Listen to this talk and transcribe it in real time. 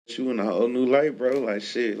You in a whole new light, bro. Like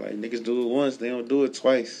shit, like niggas do it once, they don't do it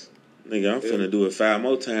twice. Nigga, I'm finna do it 5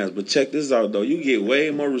 more times. But check this out though. You get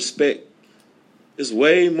way more respect. It's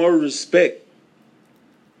way more respect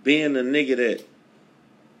being a nigga that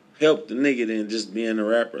helped the nigga than just being a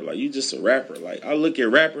rapper. Like you just a rapper. Like I look at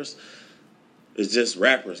rappers, it's just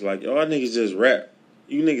rappers. Like y'all niggas just rap.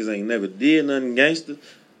 You niggas ain't never did nothing gangster.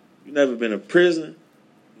 You never been to prison.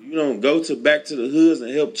 You don't go back to the hoods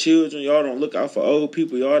and help children. Y'all don't look out for old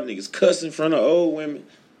people. Y'all niggas cuss in front of old women.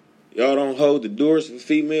 Y'all don't hold the doors for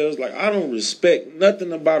females. Like, I don't respect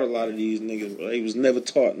nothing about a lot of these niggas. They was never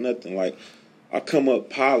taught nothing. Like, I come up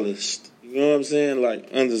polished. You know what I'm saying? Like,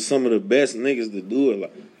 under some of the best niggas to do it.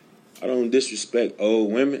 Like, I don't disrespect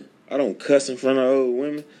old women. I don't cuss in front of old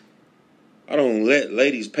women. I don't let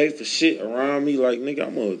ladies pay for shit around me. Like, nigga,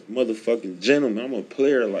 I'm a motherfucking gentleman. I'm a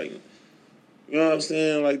player. Like, you know what I'm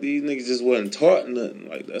saying? Like, these niggas just wasn't taught nothing.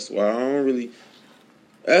 Like, that's why I don't really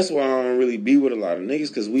be with a lot of niggas,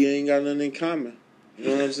 because we ain't got nothing in common. You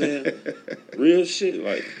know what I'm saying? Real shit.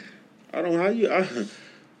 Like, I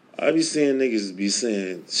be seeing niggas be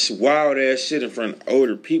saying wild ass shit in front of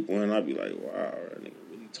older people, and I be like, wow, that nigga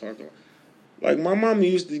really talking. Like, my mama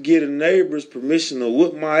used to get a neighbor's permission to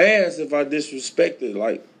whoop my ass if I disrespected.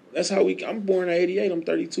 Like, that's how I'm born in 88. I'm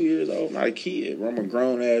 32 years old. I'm not a kid, bro. I'm a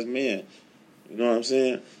grown ass man. You know what I'm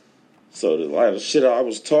saying? So the shit I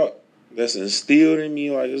was taught that's instilled in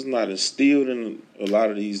me, like, it's not instilled in a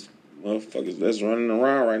lot of these motherfuckers that's running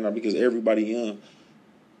around right now because everybody young.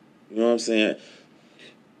 You know what I'm saying?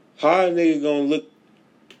 How a nigga gonna look?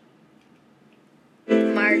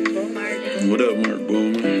 Mark. What up, Mark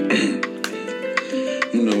Bowman?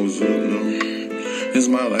 You know what's up, though. It's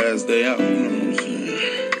my last day out, you know what I'm saying?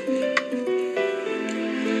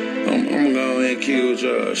 I'm gonna go ahead and kick it with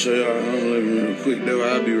y'all, show y'all how I'm living real quick, though.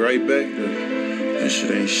 I'll be right back, though. That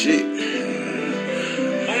shit ain't shit.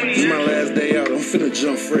 It's my last day out, I'm finna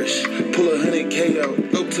jump fresh. Pull 100K out,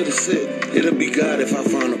 go to the set. It'll be God if I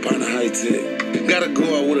find a pint of high tech. Gotta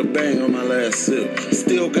go out with a bang on my last sip.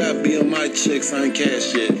 Still got BMI checks, I ain't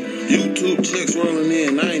cash yet. YouTube checks rolling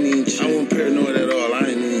in, I ain't even check. I wasn't paranoid at all, I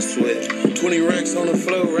ain't even sweat. 20 racks on the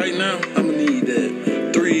floor right now, I'ma need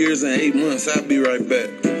that. 3 years and 8 months, I'll be right back.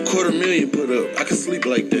 $250,000 put up, I can sleep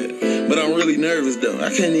like that. But I'm really nervous though, I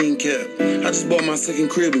can't even cap. I just bought my second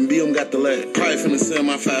crib and BM got the lap. Probably finna sell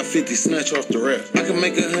my 550, snatch off the rap. I can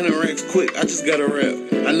make 100 racks quick, I just gotta rap.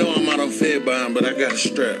 I know I'm out on Fed buying, but I got a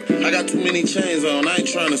strap. I got too many chains on, I ain't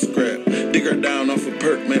trying to scrap. Dig her down off a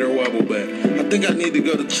perk, made her wobble back. I think I need to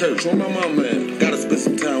go to church, where my mama at? Gotta spend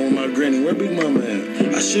some time with my granny, where big mama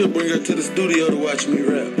at? I should bring her to the studio to watch me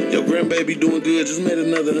rap. Your grandbaby doing good, just made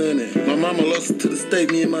another 100. My mama lost it to the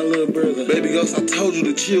state, me and my little brother. Baby Ghost, I told you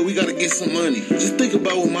to chill, we gotta get some money. Just think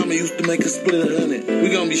about what mama used to make us split 100. We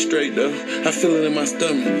gon' be straight though, I feel it in my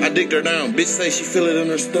stomach. I dicked her down, bitch say she feel it in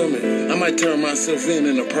her stomach. I might turn myself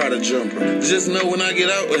in a Prada jumper. Just know when I get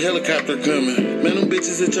out, a helicopter coming. Man, them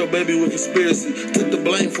bitches hit your baby with conspiracy. Took the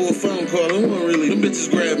blame for a phone call, it wasn't really. Them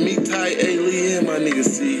bitches grabbed me, Ty, A, Lee, and my nigga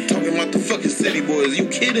C. Talking about the fucking city boys, you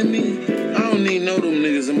kidding me? I don't need no them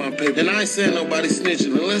niggas in my paper. And I ain't saying nobody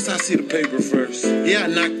snitching unless I see the paper first. Yeah, I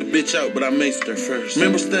knocked the bitch out, but I maced her first.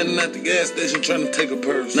 Remember standing at the gas station trying to take a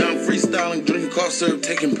purse. Now I'm freestyling, drinking cough syrup,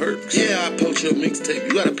 taking perks. Yeah, I poach your mixtape,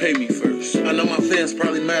 you gotta pay me first. I know my fans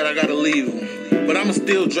probably mad, I gotta leave them. But I'ma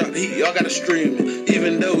still drop heat, y'all gotta stream it.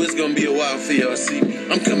 Even though it's gonna be a while for y'all to see me.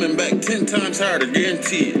 I'm coming back 10 times harder,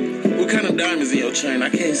 guarantee it. What kind of diamonds in your chain? I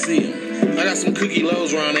can't see them. I got some cookie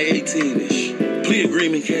lows around 18-ish. Plea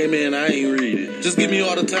agreement came in, I ain't read it. Just give me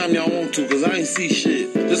all the time y'all want to, cause I ain't see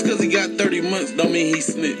shit. Just cause he got 30 months don't mean he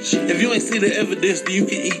snitch. If you ain't see the evidence, then you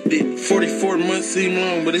can eat it. 44 months seem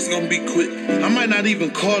long, but it's gonna be quick. I might not even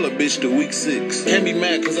call a bitch till week 6. Can't be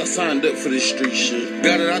mad cause I signed up for this street shit.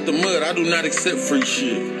 Got it out the mud, I do not accept free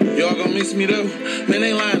shit. Y'all gonna miss me though? Man,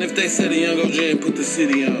 they lying if they said a young OJ and put the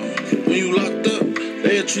city on. When you locked up,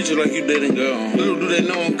 they'll treat you like you dead and gone. Little do they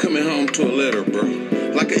know I'm coming home to a letter, bro.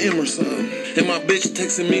 Like an Emerson. And my bitch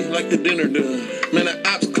texting me like the dinner done. Man, the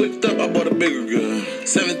ops clicked up, I bought a bigger gun.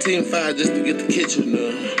 17.5 just to get the kitchen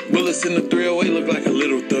done. Bullets in the 308 look like a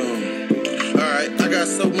little thumb. Alright, I got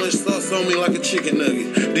so much sauce on me like a chicken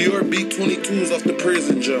nugget. Dior B-22s off the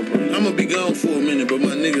prison jumper. I'ma be gone for a minute, but my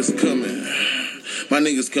niggas coming. My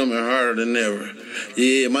niggas coming harder than ever.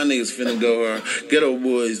 Yeah, my niggas finna go hard. Ghetto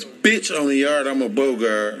boys, bitch on the yard, I'm a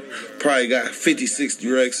Bogart. Probably got 50, 60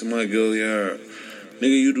 racks in my go yard.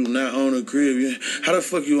 Nigga, you do not own a crib. How the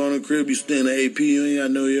fuck you own a crib? You stay in the AP, you ain't got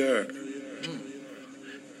no yard.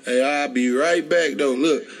 Hey, I'll be right back, though.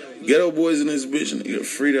 Look, ghetto boys in this bitch, nigga.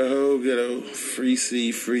 Free the whole ghetto. Free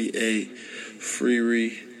C, free A, free Re,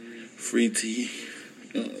 free T.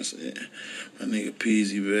 You know what I'm saying? My nigga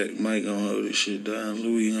Peasy back. Mike gonna hold this shit down.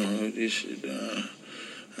 Louis gonna hold this shit down.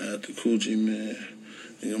 I have the coochie, man.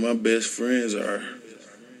 Nigga, my best friends are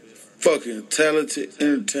fucking talented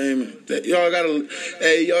entertainment. Y'all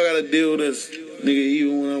gotta deal with us. Nigga,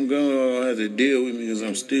 even when I'm gone, y'all gonna have to deal with me because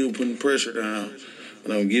I'm still putting pressure down.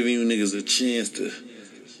 But I'm giving you niggas a chance to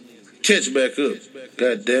catch back up.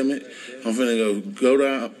 God damn it. I'm finna go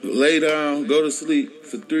down, lay down, go to sleep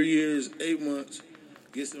for 3 years, 8 months,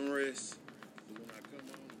 get some rest.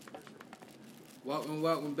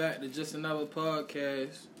 Welcome back to Just Another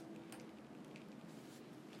Podcast.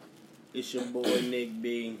 It's your boy Nick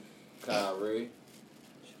B. Kyrie.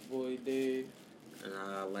 It's your boy Dave. And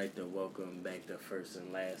I'd like to welcome back the first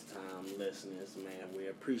and last time listeners, man. We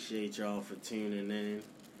appreciate y'all for tuning in.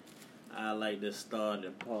 I'd like to start the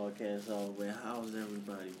podcast off with how's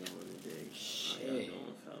everybody doing today? Shit. How y'all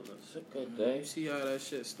doing, fellas? It's a good day. You see how that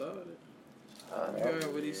shit started? I You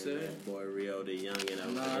heard what he said? That boy Rio the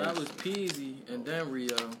youngin'. Nah, that was Peasy and then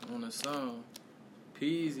Rio on the song.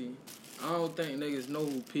 Peasy. I don't think niggas know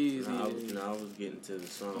who Peasy is. I was getting to the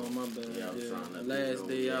song. Oh, my bad. Yeah, I was Yeah. trying to Last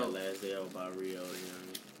Day Out. Last Day Out by Rio the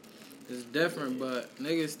youngin'. It's different, but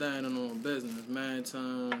niggas standing on business. Man,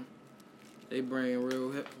 time they bring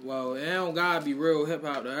real hip. Well, it don't gotta be real hip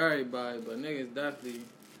hop to everybody, but niggas definitely,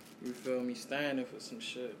 you feel me, standing for some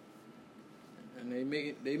shit. And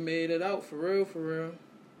they made it out for real, for real.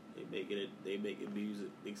 They make it music,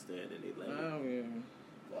 big stand, and they like it. Oh yeah.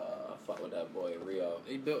 I fuck with that boy Rio.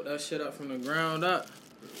 They built that shit up from the ground up.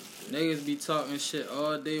 Niggas be talking shit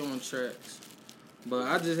all day on tracks. But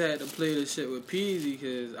I just had to play this shit with Peasy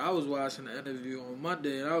because I was watching the interview on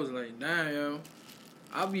Monday and I was like, damn, yo.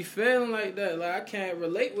 I be feeling like that. Like, I can't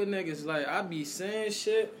relate with niggas. Like, I be saying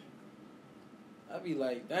shit. I be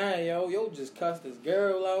like, damn, yo just cussed this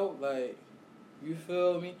girl out. Like, you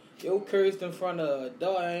feel me? Yo cursed in front of a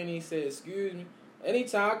dog and he said, excuse me.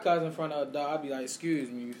 Anytime I cuss in front of a dog, I be like,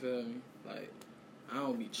 excuse me, you feel me? Like, I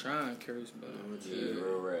don't be trying to curse, but Yeah,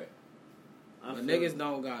 real right. But niggas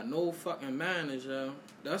don't got no fucking manners, yo.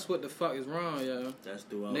 That's what the fuck is wrong, yo. That's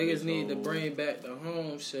throughout Niggas need to bring back the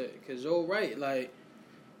home shit. Cause you're right, like,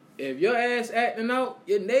 if your ass acting out,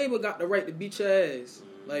 your neighbor got the right to beat your ass.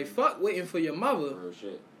 Like, fuck waiting for your mother. Real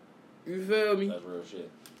shit. You feel me? That's real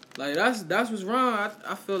shit. Like, that's what's wrong.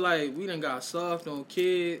 I feel like we done got soft on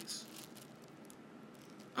kids.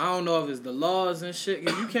 I don't know if it's the laws and shit.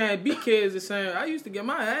 Cause you can't beat kids the same. I used to get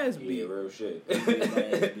my ass beat. Yeah, real shit.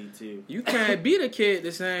 too. You can't beat a kid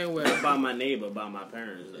the same way. By my neighbor, by my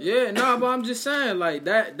parents. Though. Yeah, no, but I'm just saying, like,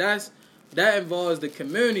 that involves the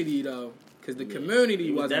community, though. Because the community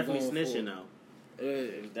was wasn't definitely going snitching, for though.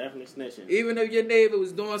 It was definitely snitching. Even if your neighbor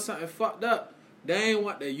was doing something fucked up, they ain't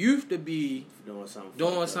want the youth to be doing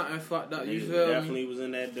something fucked up. You Niggas feel definitely me? was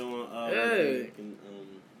in that doing.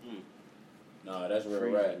 No, that's real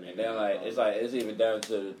Crazy, right. nigga. And then it's even down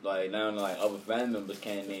to now other family members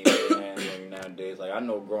can't name their name nowadays. Like I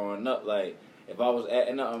know growing up, like if I was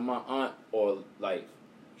acting up with my aunt or like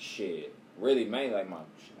shit, really mainly like my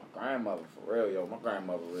grandmother for real, yo. My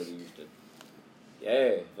grandmother really used to.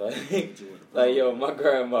 Yeah, like yo, my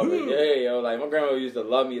grandmother, like my grandmother used to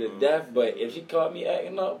love me to death. But if she caught me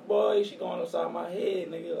acting up, boy, she going upside my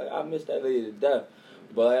head, nigga. Like I miss that lady to death.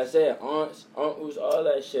 But like I said, aunts, uncles, all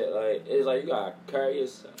that shit. Like it's like you gotta carry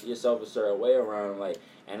yourself a certain way around. Like,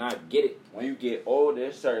 and I get it. When you get older,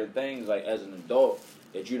 there's certain things like as an adult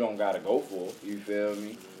that you don't gotta go for. You feel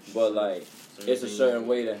me? But like, it's a certain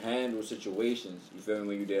way to handle situations. You feel me?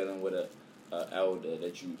 When you're dealing with a elder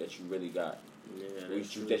that you really got. Yeah,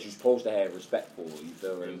 that you're supposed to have respect for. You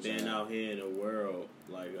feel what I'm and saying? being out here in the world,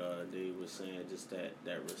 like they was saying, just that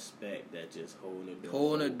respect, that just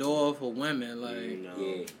holding the door for women, like you know,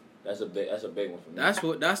 yeah, that's a big one for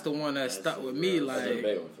me. that's the one that stuck with me, That's a like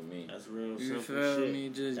big one for me. That's real you simple feel shit. me,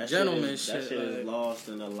 just That gentleman shit. That shit like, is lost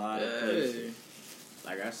in a lot of places.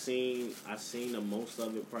 Like I seen the most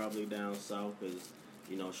of it probably down south.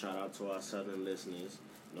 Cause shout out to our southern listeners.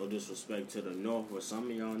 No disrespect to the north, but some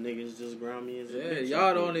of y'all niggas just grimy as a bitch.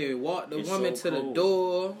 Y'all don't even walk the woman so to cold. the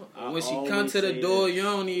door. When she come to the always door, say you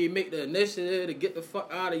don't even make the initiative to get the fuck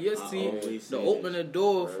out of your seat to open the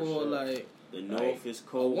door for like. The north is A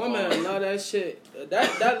cold. woman love that shit.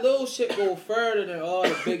 That little shit go further than all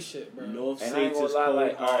the big shit, bro. North And I ain't states gonna is lie, cold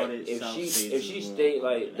like, alright, hearted. if she state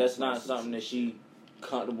like that's not something that she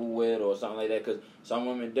comfortable with or something like that, because some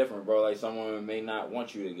women different, bro. Like some women may not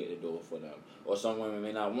want you to get the door for them, or some women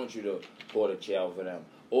may not want you to pour the chair for them,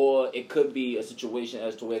 or it could be a situation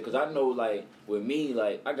as to where, because I know like with me,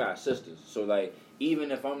 like I got sisters, so like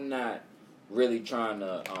even if I'm not really trying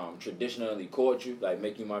to traditionally court you, like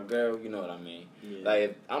make you my girl, you know what I mean? Yeah.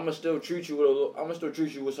 Like I'ma still treat you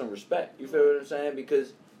with some respect. You feel what I'm saying?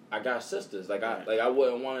 Because I got sisters. Like I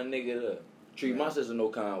wouldn't want a nigga to treat my sister no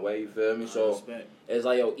kind of way. You feel me? So respect. it's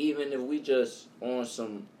like, yo, even if we just on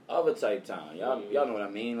some other type time, y'all know what I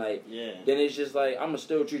mean? Like, then it's just like I'ma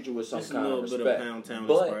still treat you with some just kind of respect. a little bit of Pound Town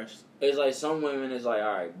but express. it's like some women is like,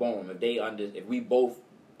 all right, boom. If we both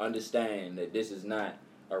understand that this is not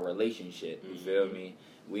a relationship, you feel me?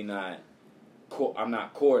 We not. I'm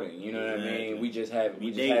not courting. You know what I mean? We just having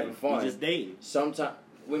fun. We just dating. Sometimes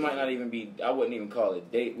we might not even be. I wouldn't even call it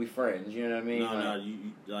date. We friends. You know what I mean? No,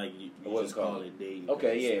 you just call it dating.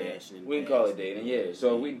 Okay, yeah. We can call it dating. Yeah.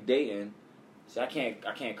 So if we dating, I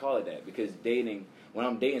can't call it that because dating. When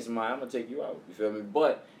I'm dating somebody, I'm gonna take you out. You feel me?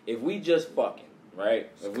 But if we just fucking. Right?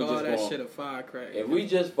 If we call that shit a firecracker. If we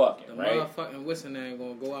just fucking, the right? motherfucking whistling ain't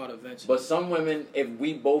gonna go out eventually. But some women, if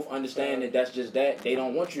we both understand that that's just that, they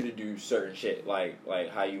don't want you to do certain shit like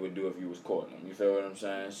how you would do if you was courting them. You feel what I'm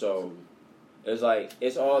saying? So it's like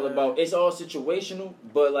it's all situational.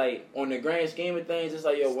 But like on the grand scheme of things, it's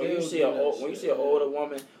like yo, when you see an older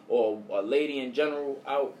woman or a lady in general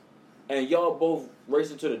out, and y'all both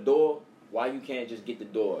racing to the door, why you can't just get the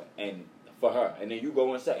door and for her, and then you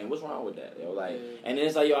go inside, and what's wrong with that? Yo, like, and then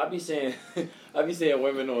it's like, yo, I be seeing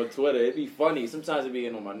women on Twitter. It be funny. Sometimes it be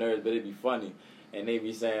getting on my nerves, but it be funny, and they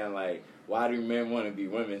be saying like, why do men want to be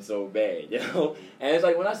women so bad, yo? And it's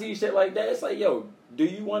like when I see shit like that, it's like, yo, do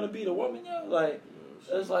you want to be the woman, yo? Like,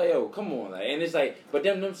 it's like, yo, come on, like, and it's like, but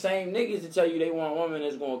them same niggas to tell you they want a woman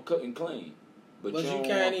that's gonna cook and clean. But you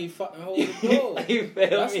can't even fucking hold the door.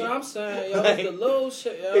 That's what I'm saying, yo. Like, it's the little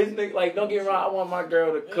shit, yo. Like, don't get me wrong, I want my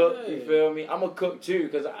girl to cook, you feel me? I'm a cook too,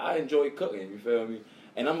 because I enjoy cooking, you feel me?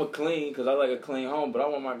 And I'm a clean, because I like a clean home, but I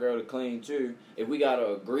want my girl to clean too. If we got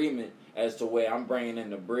an agreement as to where I'm bringing in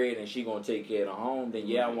the bread and she going to take care of the home, then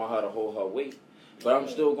yeah, I want her to hold her weight. But I'm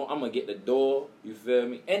going to get the door, you feel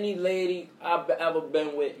me? Any lady I've ever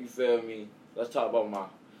been with, you feel me? Let's talk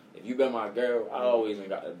about if you been my girl, I always ain't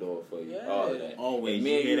got the door for you. All of that. Always. If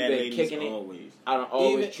me and you been kicking always. I don't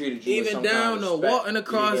always treated you with some down kind of or respect. walking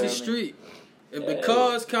across the street. If the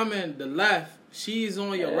car's coming the left, she's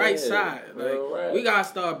on your right side. Like, we gotta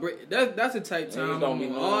start breaking. That's the type time.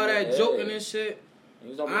 All that joking and shit.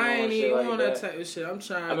 I ain't even on that type of shit. I'm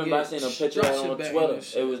trying to get I seen a picture on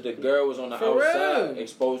Twitter. It was the girl was on the outside,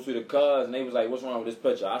 exposed to the cars, and they was like, "What's wrong with this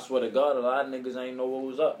picture?" I swear to God, a lot of niggas ain't know what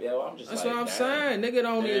was up. Yo, I'm just That's like, what I'm saying. Nigga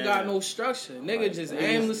don't even got no structure. Nigga just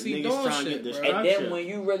aimlessly doing shit. And then when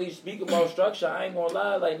you really speak about structure, I ain't gonna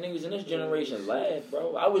lie, like niggas in this generation laugh,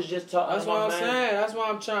 bro. I was just talking. That's what I'm saying. That's why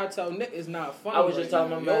I'm trying to tell niggas not funny. I was just telling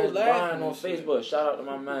my man Brian on Facebook. Shout out to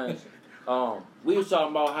my man. We was talking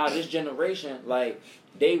about how this generation, like,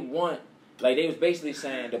 they want, like, they was basically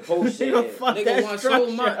saying, the post said, nigga want so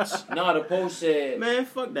much. Nah, the post said, man,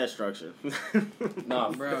 fuck that structure.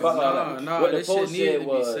 Nah, bro, what the post said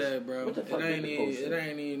was, said, bro. It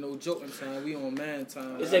ain't even no joking time. We on man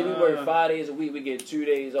time. They said we work 5 days a week, we get 2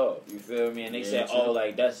 days off. You feel me? And they said, oh,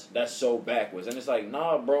 like, that's so backwards. And it's like,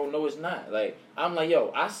 nah, bro, no, it's not. Like, I'm like,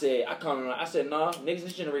 yo, I said, nah, niggas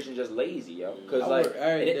this generation just lazy, yo. Cause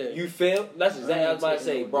like, you feel? That's exactly what I was about to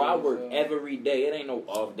say, bro. I work every day. It ain't no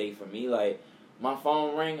off day for me. Like, my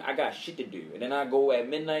phone ring, I got shit to do. And then I go at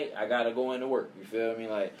midnight, I gotta go into work. You feel me?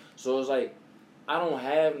 Like, so it's like, I don't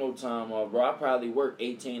have no time off, bro. I probably work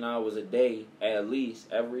 18 hours a day at least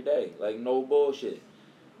every day. Like, no bullshit.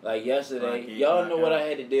 Like yesterday, y'all know what I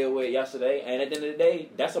had to deal with yesterday, and at the end of the day,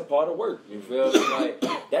 that's a part of work. You feel me? Like,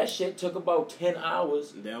 that shit took about 10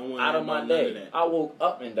 hours out of my day. I woke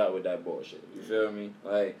up and dealt with that bullshit. You feel me?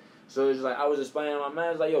 Like, so it's like I was explaining to my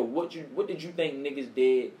man, like, yo, what did you think niggas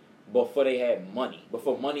did before they had money?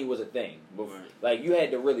 Before money was a thing. Like, you had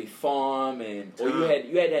to really farm or you had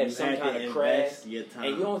to have some kind of craft. And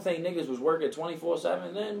you don't think niggas was working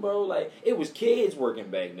 24/7 then, bro? Like, it was kids working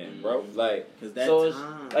back then, bro. Like, so it's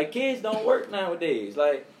like kids don't work nowadays.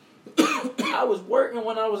 Like, I was working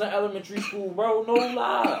when I was in elementary school, bro. No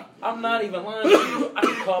lie. I'm not even lying to you. I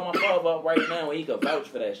can call my father up right now and he could vouch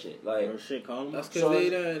for that shit. Like, that's because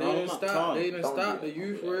they didn't stop the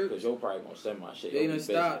youth work. Because you're probably going to send my shit. They didn't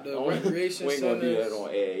stop the recreation centers. We ain't going to do that on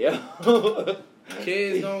air, yo.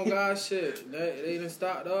 Kids don't got shit. They done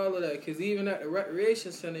stopped all of that. Because even at the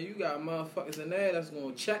recreation center, you got motherfuckers in there that's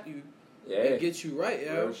going to check you. And get you right,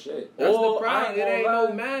 yo. Real shit. That's the problem. It ain't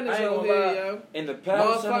no manners out here, yo. In the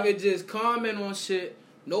past, motherfucker just comment on shit.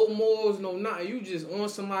 No morals, no nothing. You just on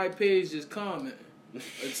somebody's page just comment.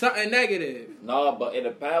 It's something negative. Nah, but in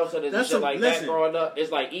the past, so there's shit like that growing up.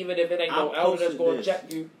 It's like even if it ain't no elder that's gonna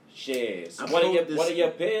check you, shit. One of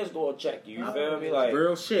your peers gonna check you. You feel me? Like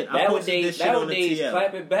real shit. Nowadays,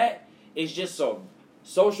 clapping back is just some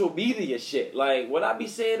social media shit. Like when I be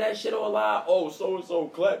saying that shit online, oh so and so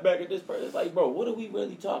clap back at this person. It's like, bro, what do we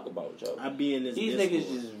really talk about, Joe? I be in this. These Discord.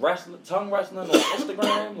 niggas just wrestling, tongue wrestling on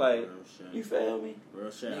Instagram. Like, you feel me? Real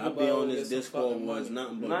shit. I be on this Discord was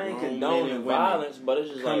nothing but I ain't grown men condoning and violence, but it's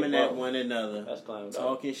just coming like, at one another, that's clown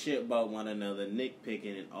talking shit about one another, nitpicking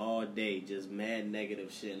it all day, just mad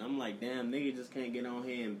negative shit. And I'm like, damn, nigga just can't get on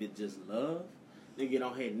here and be just love. They get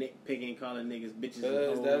on here nitpicking, calling niggas bitches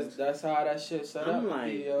and hoes. That's how that shit set up. I'm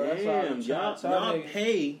like, damn, y'all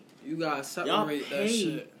pay. You gotta separate that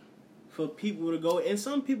shit. For people to go, and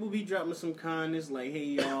some people be dropping some kindness, like, hey,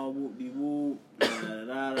 y'all, whoop de whoop,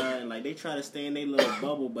 and like, they try to stay in their little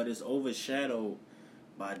bubble, but it's overshadowed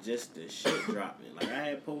by just the shit dropping. Like, I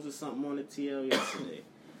had posted something on the TL yesterday.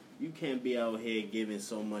 You can't be out here giving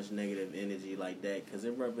so much negative energy like that, because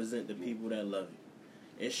it represents the people that love you.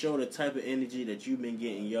 It show the type of energy that you've been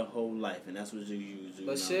getting your whole life, and that's what you use.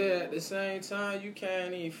 But shit, at the same time, you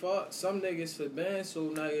can't even fuck some niggas for being so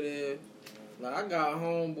negative. Like, I got a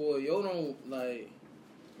homeboy, yo done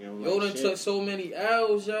took so many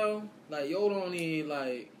L's, yo. Like, yo don't even,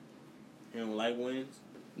 like... He don't like wins?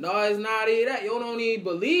 No, it's not even that. Yo don't even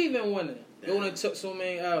believe in winning. Yo done took so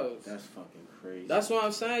many L's. That's fucking crazy. That's what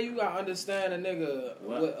I'm saying. You gotta understand a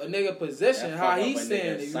nigga position, how he's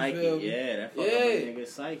standing. You feel me? Yeah, that fuck up a nigga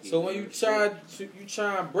psyche. So when you try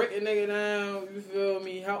and break a nigga down, you feel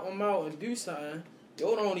me, help him out and do something,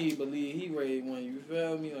 yo don't even believe he ready to win. You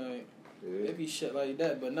feel me? Like, it be shit like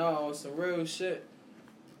that. But no, on some real shit,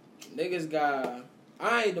 niggas got...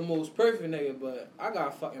 I ain't the most perfect nigga, but I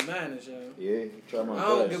got fucking manners, yo. Yeah, you try my best. I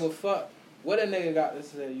don't give a fuck what a nigga got to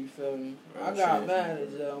say, you feel me? I got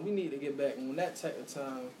manners, yo. We need to get back on that type of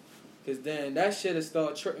time. Cause then that shit'll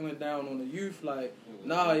start trickling down on the youth, like,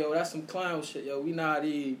 nah, yo, that's some clown shit, yo. We not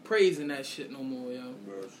even praising that shit no more, yo.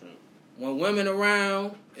 When women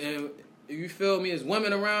around, and you feel me, as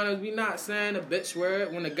women around us, we not saying the bitch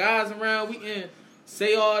word. When the guys around, we can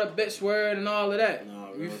say all the bitch word and all of that.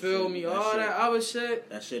 No, you feel me? All that other shit.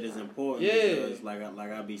 That shit is important. Yeah. Because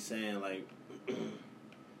like I be saying, like,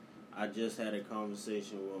 I just had a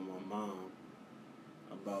conversation with my mom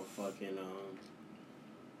about fucking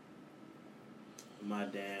my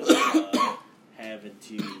dad having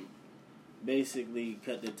to basically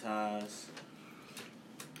cut the ties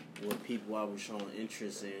with people I was showing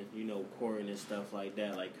interest in, you know, courting and stuff like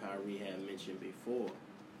that, like Kyrie had mentioned before.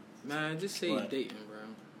 Man, just say you dating, bro.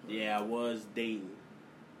 Yeah, I was dating,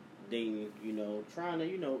 you know, trying to,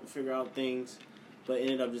 you know, figure out things, but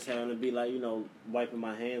ended up just having to be like, you know, wiping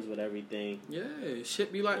my hands with everything. Yeah,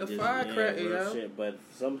 shit be like a firecracker, yo. Shit, but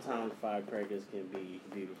sometimes firecrackers can be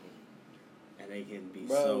beautiful. And they can be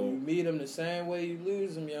you meet them the same way you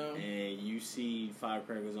lose them, yo. And you see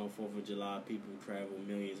firecrackers on 4th of July, people travel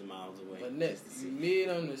millions of miles away. But next, you meet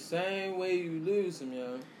them the same way you lose them,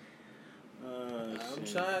 yo. I'm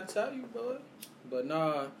trying to tell you, boy. But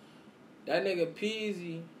nah, that nigga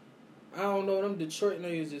Peasy, I don't know, them Detroit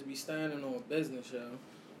niggas just be standing on business, yo.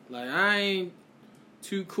 Like, I ain't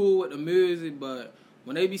too cool with the music, but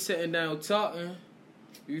when they be sitting down talking,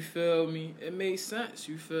 you feel me, it makes sense,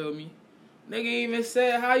 you feel me. Nigga even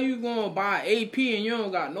said, how you gonna buy AP and you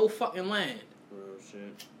don't got no fucking land? Real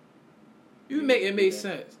shit. You make it make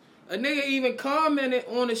sense. A nigga even commented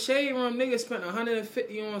on the Shade Room, nigga spent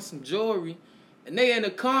 $150 on some jewelry. And nigga in the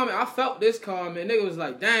comment, I felt this comment, nigga was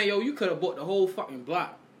like, dang, yo, you could have bought the whole fucking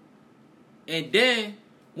block. And then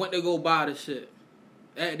went to go buy the shit.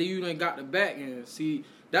 After you done got the back end. See,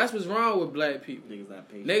 that's what's wrong with black people. Niggas not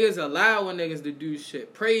patient. Niggas allowing niggas to do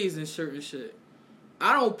shit, praising certain shit.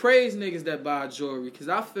 I don't praise niggas that buy jewelry, because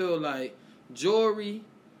I feel like jewelry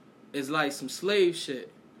is like some slave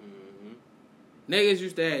shit. Mm-hmm. Niggas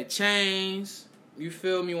used to have chains, you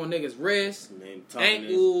feel me, on niggas' wrists,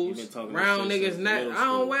 ankles, round niggas' neck. I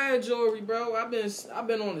don't wear jewelry, bro. I've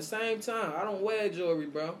been on the same time. I don't wear jewelry,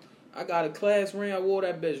 bro. I got a class ring. I wore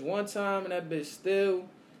that bitch one time, and that bitch still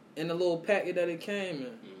in the little packet that it came in.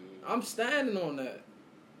 Mm-hmm. I'm standing on that.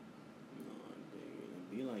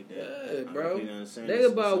 Be like that. Yeah, bro.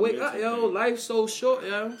 Nigga about wake up, yo. Life's so short,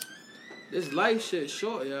 yo. This life shit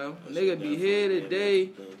short, yo. A nigga be here today,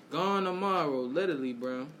 gone tomorrow. Literally,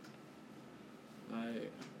 bro.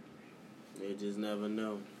 Like, they just never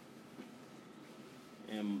know.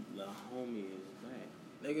 And the homie is back.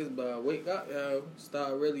 Niggas about wake up, yo.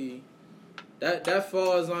 Start really. That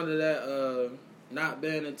falls under that not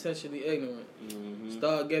being intentionally ignorant. Mm-hmm.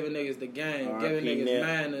 Start giving niggas the game, R.I.P. giving niggas Nip,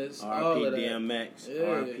 manners, all R.I.P. of that. DMX, Yeah.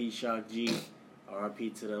 R.I.P. Shock G, R.I.P.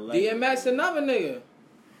 to the legend. DMX another nigga.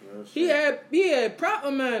 Real He shit. had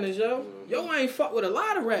proper manners, yo. Yo ain't fuck with a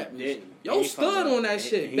lot of rappers. Didn't. Yo He ain't stood fuck on with- that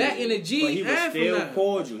shit he- back in the but G he was and from still now.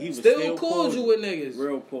 cordial. He was Still cordial with niggas.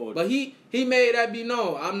 Real cordial. But he made that be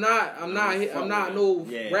known. I'm not no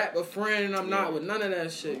Yeah. rapper friend. I'm not Yeah. with none of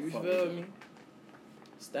that shit. You Fuck feel with me?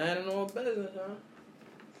 Standing on business, huh?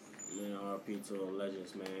 Man, R.I.P. to the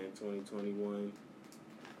legends, man. 2021.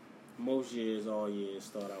 Most years, all years,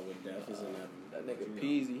 start out with death. Is inevitable. That nigga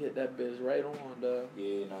Peasy hit that bitch right on, dog.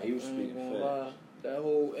 Yeah, no, he was I ain't speaking gonna facts. lie. That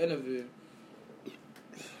whole interview.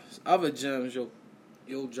 Other gems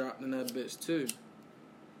yo dropped in that bitch too.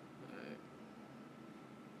 Like,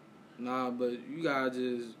 nah, but you gotta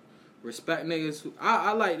just respect niggas.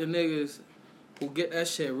 I like the niggas who get that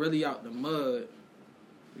shit really out the mud.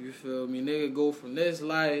 You feel me? Nigga go from this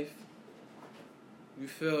life, you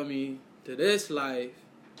feel me, to this life,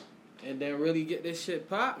 and then really get this shit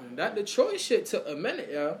popping. That Detroit shit took a minute,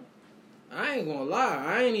 yo. I ain't gonna lie.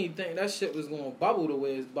 I ain't even think that shit was gonna bubble the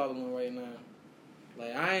way it's bubbling right now.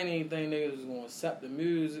 Like, I ain't even think niggas was gonna accept the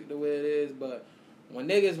music the way it is. But when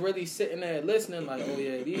niggas really sitting there listening, like, oh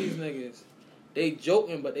yeah, these niggas, they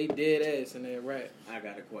joking, but they dead ass in their rap. I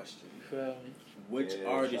got a question. You feel me? Which Yeah,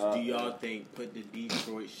 artist shout do out, y'all man. think put the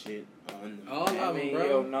Detroit shit on? All of I them, mean, bro.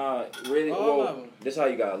 yo, nah, really. All Well, of 'em. this how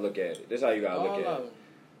you gotta look at it. This how you gotta All look at of it.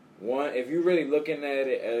 them. One, if you really looking at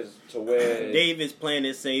it as to where Dave is playing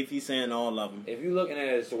it safe. He's saying all of them. if you looking at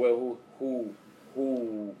it as to where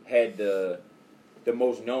who had the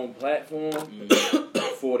most known platform,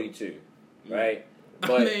 42, right?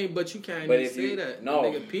 I mean, but you can't but even if say you- that.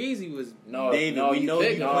 no. The nigga Peasy was. No, David, no, we you know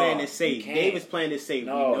can't. you No, playing it you safe. can't. Dave is playing it safe.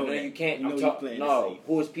 No, we know no, that. you can't. We know I'm you talking. playing No, it safe.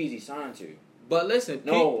 who is Peasy signed to? But listen,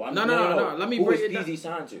 No, no. Let me who break is it down. Peasy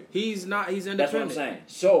signed to? He's not. He's That's independent. what I'm saying.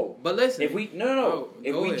 So, But listen, if we if go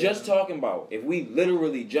we ahead. just talking about, if we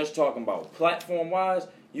literally just talking about platform wise,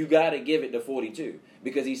 you gotta give it to 42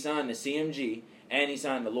 because he signed the CMG and he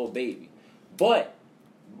signed the Lil Baby. But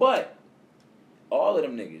all of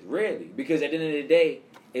them niggas really, because at the end of the day,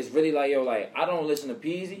 it's really like yo, like I don't listen to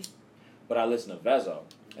Peasy, but I listen to Vezzo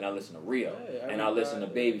and I listen to Rio Yeah, and I listen to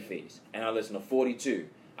Babyface and I listen to 42.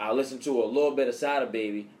 I listened to a little bit of Sada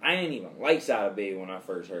Baby. I didn't even like Sada Baby when I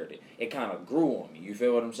first heard it. It kind of grew on me. You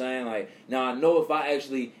feel what I'm saying? Like, now I know if I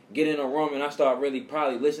actually get in a room and I start really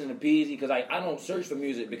probably listening to Peasy, because I don't search for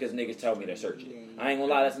music because niggas tell me to search it. I ain't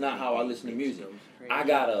gonna lie, that's not how I listen to music. I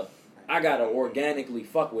gotta organically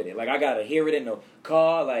fuck with it. Like, I gotta hear it in the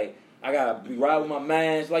car. Like, I gotta be riding with my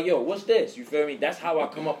mans. Like, yo, what's this? You feel me? That's how I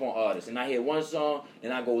come up on artists. And I hear one song,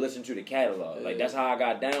 and I go listen to the catalog. Like, that's how I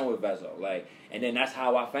got down with Vezzo. Like, and then that's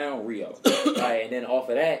how I found Rio. Like, and then off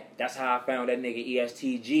of that, that's how I found that nigga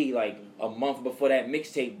ESTG, like, a month before that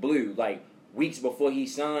mixtape blew. Like, weeks before he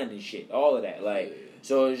signed and shit. All of that. Like,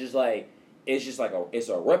 so it's just like it's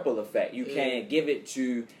a ripple effect. You can't give it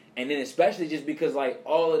to, and then especially just because, like,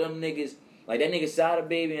 all of them niggas, like that nigga Sada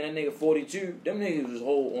Baby and that nigga 42, them niggas was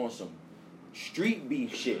whole on some street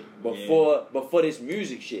beef shit before this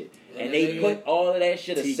music shit. And they put all of that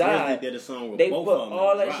shit T aside. Grizzly did a song with They both put of them.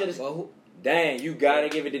 all that Dropped shit it. aside. Well, Dang, you gotta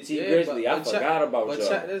give it to T Grizzly. I forgot about but y'all.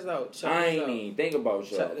 check this out. I ain't even think about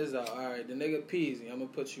y'all. Check this out. All right, the nigga Peasy, I'm gonna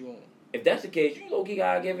put you on. If that's the case, you low-key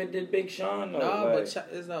gotta give it to Big Sean. Though. Nah, like, but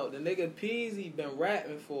check this out. The nigga Peasy been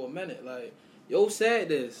rapping for a minute. Like, yo said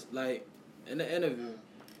this, like, in the interview.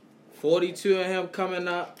 42 and him coming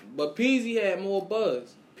up, but Peasy had more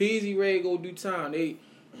buzz. Peasy ready to go do time.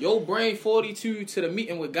 Yo bring 42 to the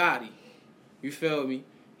meeting with Gotti. You feel me?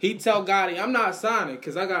 He tell Gotti, I'm not signing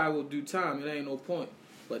because I gotta go do time. It ain't no point.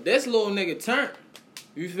 But this little nigga turned.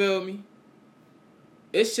 You feel me?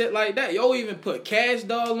 It's shit like that. Yo even put Cash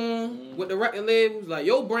Dog on with the record labels. Like,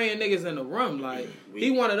 yo bring niggas in the room. Like,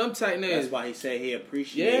 he one of them type niggas. That's why he said he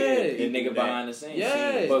appreciated the nigga behind the scenes.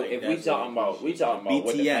 Yeah. But Like, if we that's talking what about, what the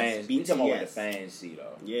fans, we talking about what the BTS. fans see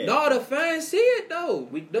though. Yeah. No, the fans see it though.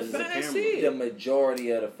 The There's a fans camera. see The it. majority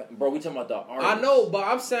of bro, we talking about the artists. I know, but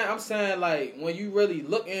I'm saying like when you really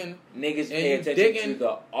looking, Niggas and pay you attention digging- to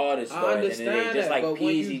the artist. I though, understand and then just that, like but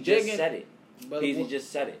when you Peasy just digging- said it. but Peasy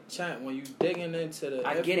just said it. Chant, when you digging into the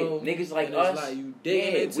I get it. info, Niggas like and us, it's like you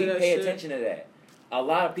digging into we that pay shit. attention to that. A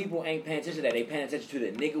lot of people ain't paying attention to that. They paying attention to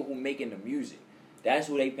the nigga who making the music. That's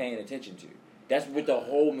who they paying attention to. That's what the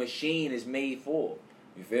whole machine is made for.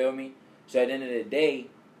 You feel me? So at the end of the day,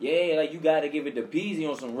 yeah, like you gotta give it to Peasy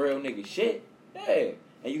on some real nigga shit. Yeah.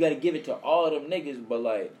 And you gotta give it to all of them niggas, but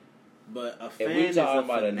like, But a we fan is talking a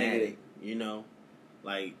about a fanatic, you know.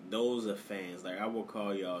 like those are fans. Like I will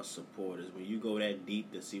call y'all supporters. When you go that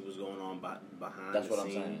deep to see what's going on behind That's the what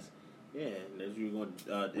I'm scenes. saying. Yeah, that's you going.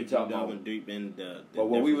 We If you talking about- delving deep in the But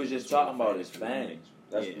what we was difference just between talking about the is community.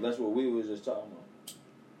 fans. That's what we was just talking about.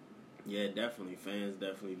 Yeah, definitely fans.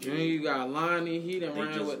 Definitely. Then you got Lonnie. He done They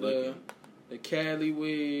ran just with looking. the Cali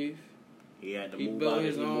wave. He had to He move built out.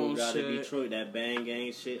 his He own moved out of shit. Detroit. That Bang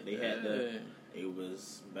Gang shit. They had to. Yeah. It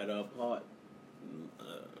was better apart.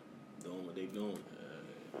 Doing what they doing.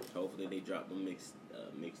 Hopefully they drop the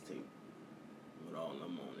mixtape with all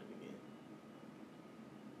them on it again.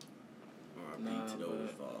 R.I.P. Nah, to those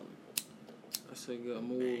but- fallen. That's a good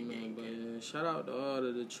move, Bang, man. gang, But gang. yeah, shout out to all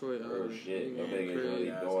the Detroit Real artists. shit. They Them going niggas crazy. really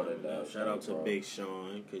Guys, doing it, though. Shout out to bro. Big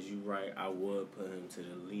Sean, because you right, I would put him to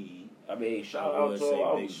the lead. I mean, shout I out would to say him.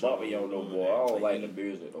 I Big was Sean bumping yo no doing more. that, I don't but like he- the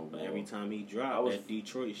music no But more. every time he dropped I was- that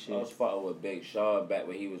Detroit shit, I was fucking with Big Sean back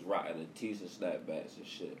when he was rocking the Tisa snapbacks and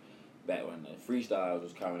shit. Back when the freestyles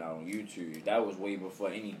was coming out on YouTube. That was way before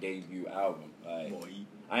any debut album. Like, boy,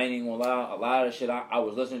 I ain't even gonna lie, a lot of the shit I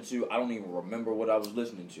was listening to, I don't even remember what I was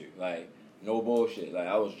listening to. Like, no bullshit. Like,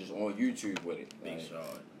 I was just on YouTube with it. Big Like, Sean.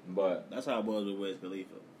 but That's how it was with Wiz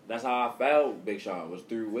Khalifa. that's how I felt Big Sean was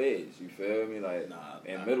through Wiz. You feel me? Like,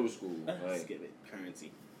 in middle school. Like, Skip it.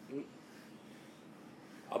 Currency.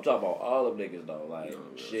 I'm talking about all them niggas though. Like, No,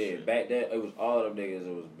 real shit, shit. back then it was all them niggas.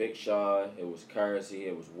 It was Big Sean, it was Currency,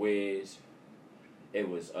 it was Wiz. It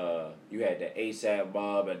was you had the ASAP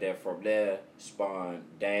Bob, and then from there spawned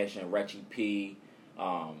Dash and Reggie P.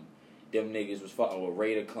 Them niggas was fucking with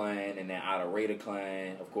Raider Clan, and then out of Raider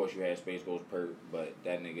Clan, of course you had Space Ghost Perk, but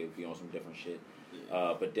that nigga be on some different shit.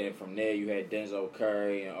 But then from there you had Denzel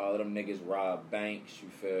Curry and all of them niggas, Rob Banks. You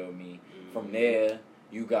feel me? From there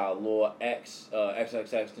you got Lil X,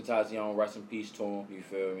 XXX Tentacion, rest in peace to him. You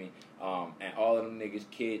feel me? And all of them niggas,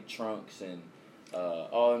 Kid Trunks and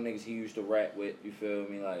all them niggas he used to rap with. You feel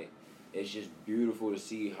me? Like, it's just beautiful to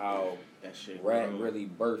see how That shit. rap grown. really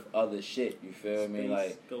birth other shit. You feel me? Space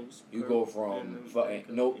Like, Ghost you Perk go from and fucking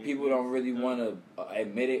no people don't really want to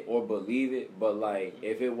admit it or believe it, but like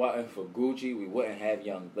if it wasn't for Gucci, we wouldn't have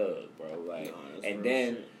Young Thug, bro. Like, Nah, that's and real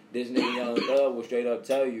then shit. this nigga Young Thug will straight up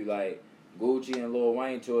tell you like Gucci and Lil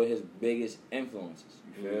Wayne two of his biggest influences.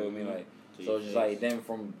 You feel me? Mhm. Like, so it's just like then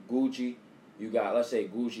from Gucci, you got, let's say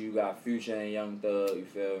Gucci, you got Future and Young Thug. You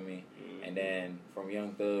feel me? And then from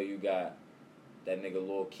Young Thug, you got that nigga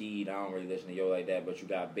Lil Keed. I don't really listen to yo like that, but you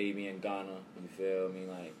got Baby and Ghana. You feel me?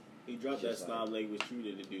 Like, He dropped that just style leg with you to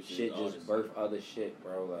introduce shit his just artists. birth other shit,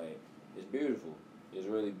 bro. Like, it's beautiful. It's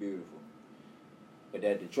really beautiful. But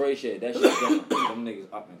that Detroit shit, that shit different. Them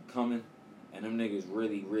niggas up and coming, and them niggas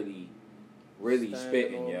really, really, really Standing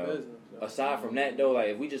spitting, on yo. business, yo. Aside from that though, like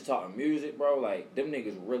if we just talking music, bro, like them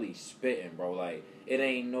niggas really spitting, bro. Like it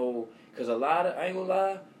ain't no, cause I ain't gonna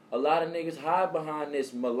lie, a lot of niggas hide behind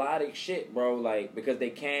this melodic shit, bro. Like because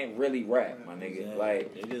they can't really rap, my nigga. Exactly.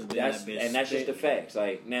 Like They just been that's that bitch and that's just the spit. facts.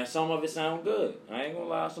 Like now, some of it sound good. I ain't gonna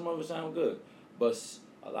lie, some of it sound good, but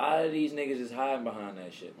a lot of these niggas is hiding behind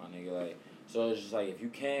that shit, my nigga. Like so, it's just like if you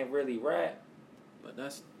can't really rap, But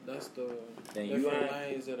that's the Then you different ain't-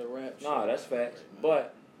 lanes of the rap. nah, shit. that's facts.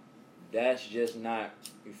 But that's just not,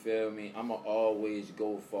 you feel me? I'ma always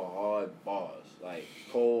go for hard bars. Like,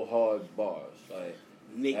 cold, hard bars. Like,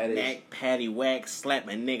 Nick That is- Nack, Patty Whack, slap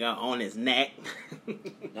a nigga on his neck.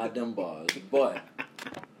 not them bars. But,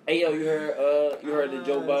 hey, yo, you heard the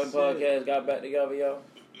Joe Budden shit. podcast got back together, yo?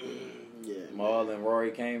 Yeah, Maul and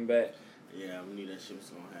Rory came back. yeah, I knew that shit was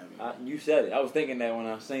gonna happen. You said it. I was thinking that when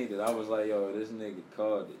I seen it. I was like, yo, this nigga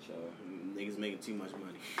called it, yo. Niggas making too much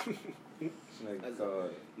money. This nigga called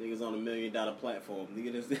it. Niggas on $1 million platform.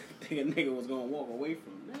 Nigga, this nigga was gonna walk away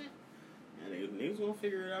from that. And niggas gonna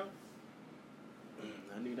figure it out.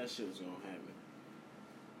 I knew that shit was gonna happen.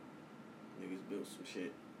 Niggas built some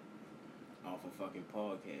shit off a fucking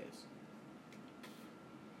podcast.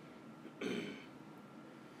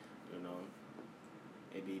 You know,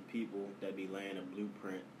 it be people that be laying a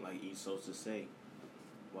blueprint, like E. Sosa say,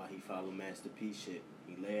 while he follow Master P shit.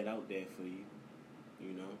 He lay it out there for you.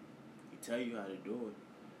 You know, he tell you how to do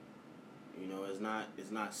it. You know, it's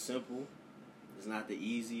not simple. It's not the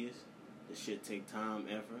easiest. The shit take time,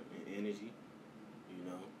 effort, and energy. You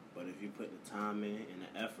know, but if you put the time in and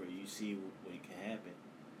the effort, you see what can happen.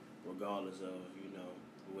 Regardless of, you know,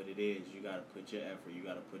 what it is, you gotta put your effort. You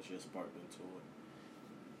gotta put your spark into it.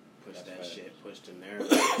 Push That's that facts. shit. Push the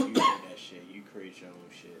narrative. You do that shit. You create your own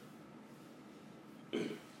shit.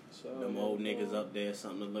 So, Them old niggas up there,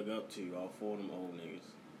 something to look up to. All four of them old niggas.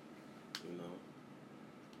 You know,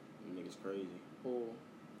 them niggas crazy. Cool.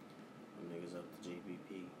 Them niggas up to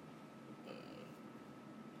JBP.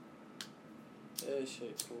 That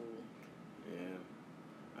shit cool. Yeah.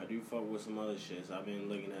 do fuck with some other shit. So I've been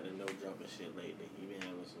looking at the no jumper shit lately. He been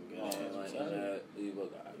having some good ass. Like shit. that, you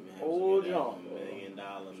look $1 jump. million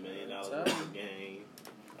worth of game.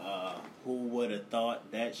 Who would have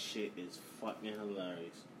thought that shit is fucking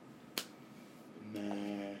hilarious?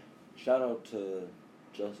 Man, shout out to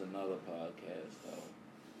Just Another Podcast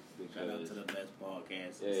though. Shout out to the best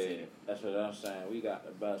podcast. Yeah, that's what I'm saying. We got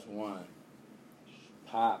the best one.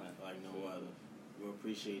 Popping like no other. We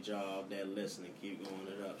appreciate y'all that listening. Keep going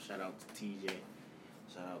it up. Shout out to TJ.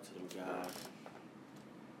 Shout out to them guys.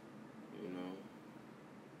 You know.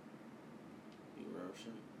 You real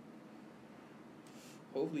shit.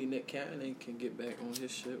 Hopefully Nick Cannon can get back on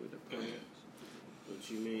his shit with the Pirates.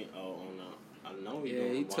 What you mean? Oh, no. I know he Yeah,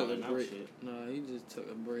 doing he took a wildin' out break. shit. Nah, he just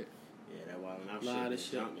took a break. Yeah, that wildin' out Lot shit. of is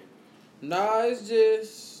shit. jumping. Nah, it's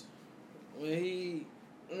just when he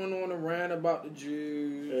went on a rant about the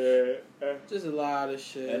Jews. Just a lot of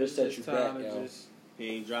shit. That'll It's set just you time back, to yo. just. He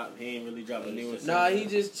ain't really dropping new ones. Nah, he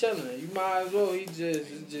just chilling. You might as well. It's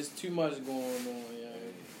just too much going on. Yeah,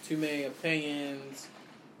 too many opinions.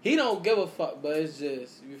 He don't give a fuck, but it's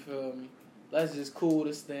just, you feel me? Let's just cool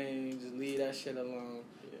this thing. Just leave that shit alone.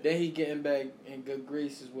 Yeah. Then he getting back in good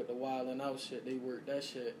graces with the Wild and Out shit. They work that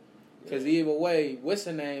shit. Cause either way, what's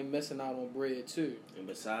the name missing out on bread too? And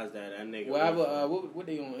besides that nigga. Whatever. What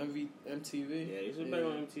they on MTV? Yeah, he's back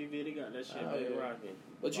on MTV. They got that shit back yeah. rocking.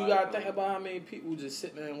 But you gotta think about how many people just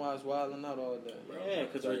sit there and watch Wild and Out all day. Yeah,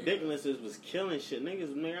 because Ridiculousness was killing shit.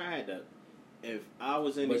 Nigga, I had to. If I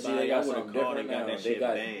was But anybody, see, they I got would something have called different and got now. that shit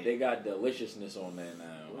banned. They got deliciousness on there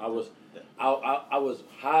now. What I was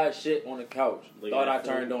high as shit on the couch. Look Thought at I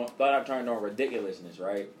that turned on ridiculousness,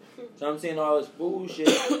 right? So I'm seeing all this bullshit,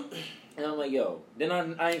 and I'm like, yo. Then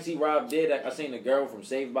I ain't see Rob did. I seen the girl from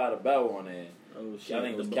Saved by the Bell on there. Oh shit! I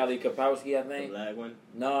think it was Kelly Kapowski. I The think. black one.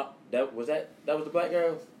 No, that was the black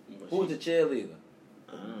girl. Who was the cheerleader?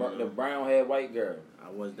 The brown haired white girl.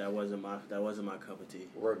 That wasn't my cup of tea.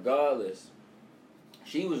 Regardless,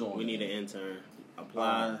 she was on. We need an intern.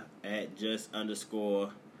 Apply at just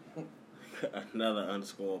underscore another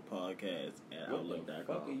underscore podcast at What the fuck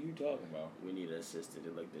are outlook.com. you talking about? We need an assistant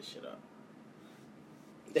to look this shit up.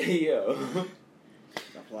 Yo.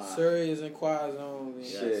 Apply. Serious inquiries only.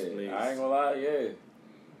 Yes, Shit, please. I ain't gonna lie, yeah.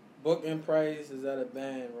 Booking price is at a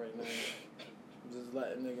band right now. Just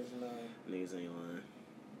letting niggas know. Niggas ain't lying.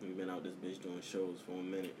 We've been out this bitch doing shows for a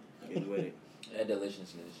minute. Get with it. That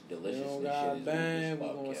deliciousness We shit don't is got a weak band. as We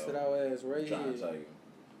fuck, gonna yo. sit our ass right I'm trying to here. tell you.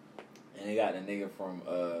 And they got the nigga from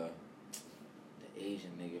the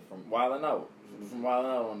Asian nigga from Wild 'N Out. From Wild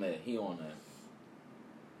 'N Out on that. He on that.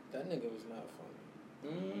 That nigga was not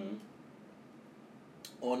funny. Mm-hmm.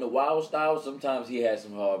 On the Wild Style, sometimes he had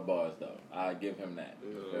some hard bars though. I give him that.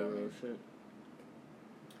 You feel me? shit.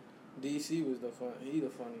 DC was the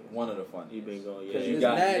funniest. One of the funniest. He been going, yeah. Cause you it's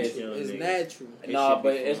got- natural. it's- It's natural. His Nah, shit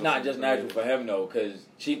but be it's full not of just some natural good- for him though, cause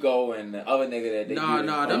Chico and the other nigga that they Nah, do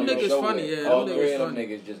nah, the them niggas show funny, with, yeah, all them three niggas of them funny.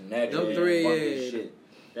 niggas just natural. Them three, funny as yeah. shit.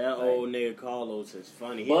 That Like- old nigga Carlos is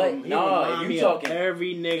funny. But, he nah, remind you me talking- of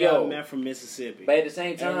every nigga Yo. I met from Mississippi. But at the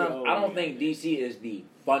same Every time, old I don't nigga. think DC is the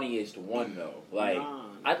funniest one though. Like, Nah.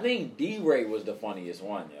 I think D-Ray was the funniest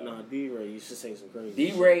one, yo. Nah, D-Ray used to say some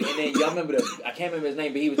crazy D-Ray, and then y'all remember I can't remember his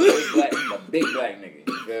name, but he was the big black nigga.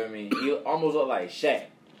 You feel me? He almost looked like Shaq.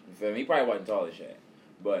 You feel me? He probably wasn't tall as Shaq,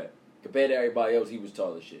 but compared to everybody else, he was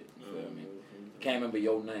tall as shit. You feel me? Can't remember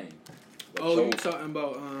your name. But Oh, Cho- you talking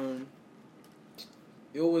about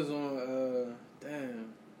it was on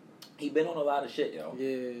damn. he been on a lot of shit, yo.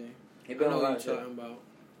 Yeah. He I been know on a what lot you of shit. talking about.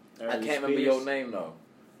 I can't remember your name though.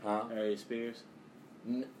 Huh? Harry Spears.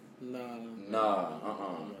 Nah. Nah.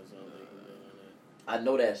 I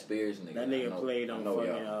know that Spears nigga. That I nigga know- played I on know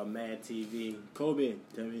fucking y'all. Mad TV. Kobe,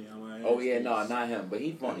 tell me how I Oh yeah, no, not him. But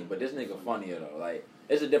he funny. But this nigga funnier though. Like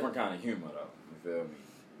it's a different kind of humor though. You feel me?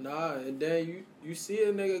 Nah, and then you see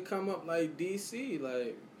a nigga come up like DC,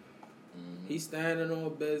 like Mhm. he standing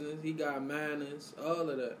on business, he got manners, all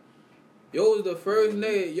of that. Yo was the first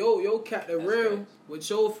nigga, yo cat the That's real facts. with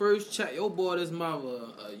your first check, yo bought his mother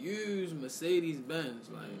a used Mercedes Benz.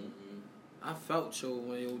 Like I felt yo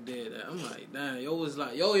when yo did that. I'm like, damn, yo was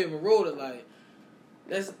like, yo even wrote it like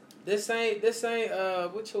this ain't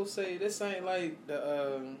what yo say, this ain't like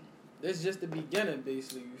the this just the beginning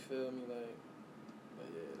basically, you feel me? Like but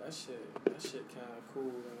yeah, that shit kinda cool,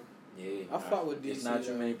 man. Yeah, I fuck with It's DC, not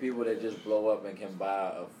too though. many people that just blow up and can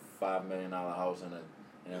buy a $5 million house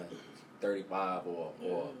in a 35 or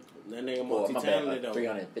That nigga or multi-talented though.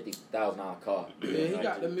 $350,000 car. Yeah, he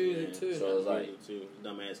got the music too. So it's like- too.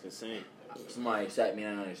 Dumbass can sing. Somebody sat me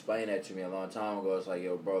down and explained that to me a long time ago. It's like,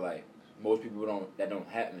 yo, bro, like most people don't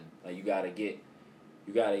happen. Like you gotta get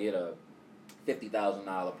a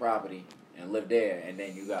 $50,000 property and live there, and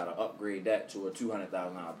then you gotta upgrade that to a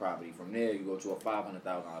 $200,000 property. From there, you go to a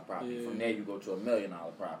 $500,000 property. Yeah. From there, you go to $1 million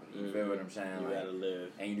property. You feel what I'm saying? You Like, gotta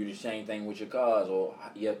live. and you do the same thing with your cars or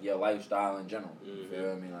your lifestyle in general. You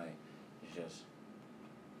feel me? Like, it's just,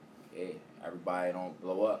 yeah, everybody don't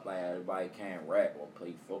blow up. Like, everybody can't rap or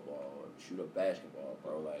play football or shoot a basketball,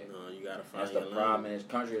 bro. Like, No, you gotta find that's the your problem lane. in this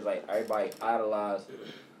country. Is like everybody idolize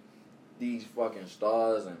these fucking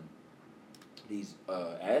stars and these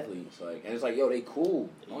athletes. Like, and it's like, yo, they cool.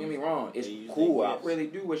 Don't get me wrong, it's They use cool. their I gifts. really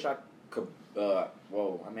do wish I could.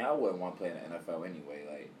 Well, I mean, I wouldn't want to play in the NFL anyway.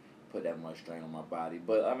 Like, put that much strain on my body.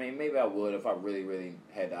 But I mean, maybe I would if I really, really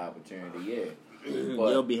had the opportunity. Yeah, but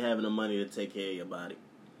You'll be having the money to take care of your body.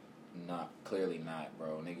 clearly not,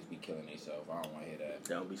 bro. Niggas be killing themselves. I don't want to hear that.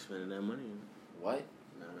 Don't be spending that money. What?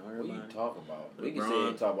 Not What everybody. you talking about? We can sit LeBron. here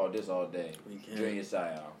and talk about this all day. We can. Junior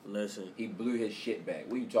Seau. Listen. He blew his shit back.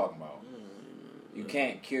 What you talking about? You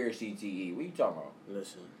can't cure CTE. What you talking about?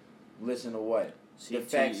 Listen. Listen to what? The CTE,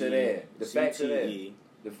 facts are there. The facts are there. CTE,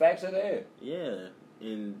 The facts are there. Yeah.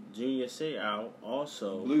 And Junior Seau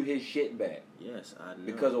also. Blew his shit back. Yes, I know.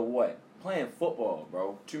 Because of what? Playing football,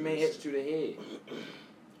 bro. Too many hits to the head.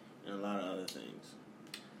 And a lot of other things.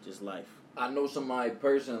 Just life. I know somebody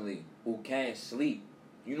personally who can't sleep.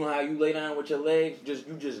 You know how you lay down with your legs?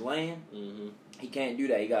 You just laying? Mm-hmm. He can't do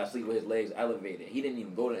that. He got to sleep with his legs elevated. He didn't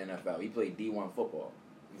even go to the NFL. He played D1 football.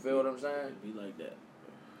 You feel what I'm saying? It'd be like that.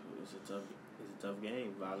 It's a tough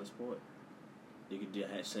game. Violent sport. You could do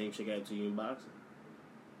that same shit got to you in boxing.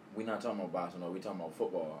 We not talking about boxing, though. We talking about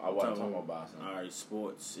football. I wasn't talking about boxing. All right,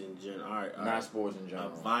 sports in general. All right. Not sports in general.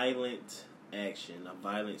 A violent action, a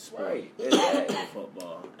violent sport. Right. Exactly.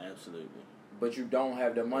 Football, absolutely. But you don't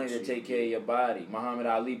have the money to take care of your body. Muhammad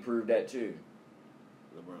Ali proved that too.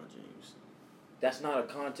 LeBron James. That's not a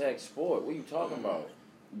contact sport. What are you talking about?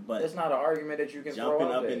 But That's not an argument that you can throw jumping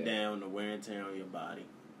out up there. and down, the wear and tear on your body.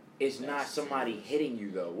 It's not That's somebody serious. hitting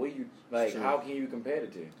you though. What you like? True. How can you compare the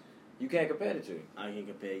two? You can't compare the two, I can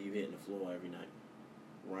compare you hitting the floor every night,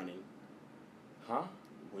 running. huh?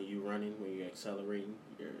 When you running, when you're accelerating,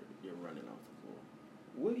 you're running off the floor.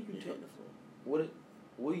 What do you You're ta- hitting the floor.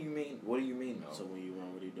 What do you mean? What do you mean though? So when you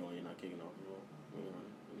run, what are you doing? You're not kicking off the floor. When you're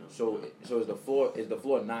running, you know? So is the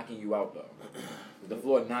floor knocking you out though? Is the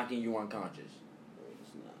floor knocking you unconscious,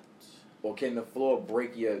 It's not. or can the floor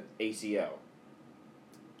break your ACL?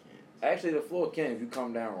 Actually, the floor can if you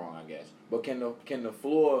come down wrong, I guess. But can the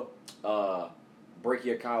floor break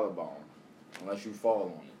your collarbone unless you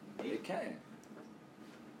fall on it? It can.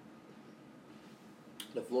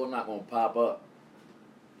 The floor not gonna pop up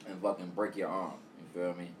and fucking break your arm. You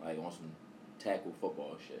feel me? Like on some tackle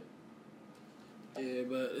football shit. Yeah,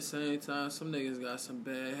 but at the same time, some niggas got some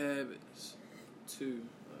bad habits too,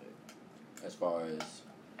 like As far as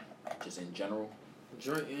just in general.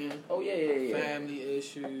 drinking, Oh yeah. family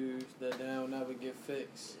issues that they'll never get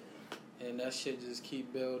fixed, and that shit just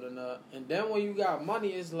keep building up. And then when you got money,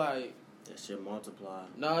 it's like, That shit multiply.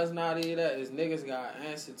 no, it's not even that. It's niggas got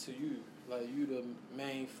answer to you. Like, you the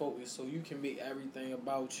main focus, so you can make everything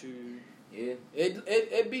about you. Yeah.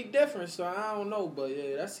 It be different, so I don't know, but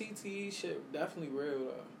yeah, that CTE shit definitely real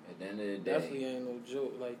though. At the end of the day, Definitely ain't no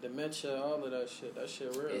joke. Like dementia, all of that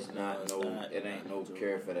shit real. it's not it's no. not. It ain't no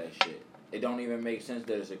cure for that shit. It don't even make sense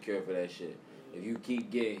that it's a cure for that shit. If you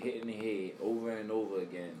keep getting hit in the head over and over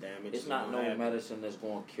again, Damage it's not no gonna happen. medicine that's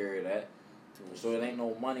gonna cure that. So it ain't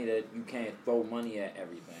no money that you can't throw money at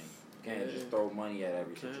everything. You can't just throw money at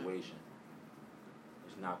every Can't. situation.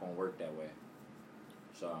 It's not gonna work that way.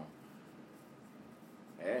 So,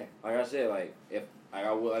 yeah, like I said, like if like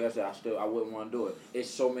I wouldn't want to do it. It's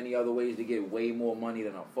so many other ways to get way more money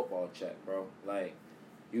than a football check, bro. Like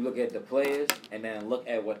you look at the players and then look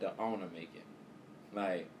at what the owner making.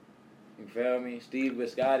 Like, you feel me? Steve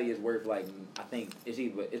Biscotti is worth like I think it's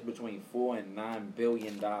between $4 and $9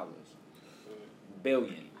 billion.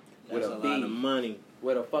 Billion. That's With a a B. lot of money.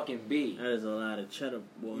 With a fucking B. That is a lot of cheddar,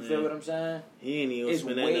 boy. You feel what I'm saying? He ain't even It's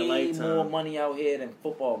spend that in a way lifetime. more money out here than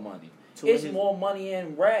football money. So It's his- more money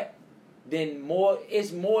in rap than more.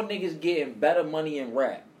 It's more niggas getting better money in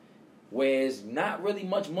rap, whereas not really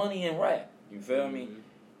much money in rap. You feel me?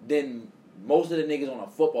 Than most of the niggas on a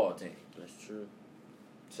football team. That's true.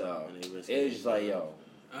 So And they risk it's just like yo,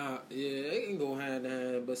 Yeah, they can go hand in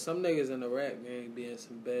hand, but some niggas in the rap game be in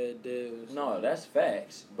some bad deals. no, that's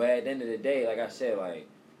facts. But at the end of the day, like I said, like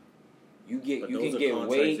you But can those are get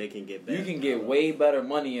contracts way they can get back. you can get way better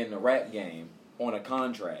money in the rap game on a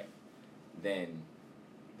contract than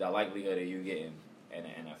the likelihood of you getting in the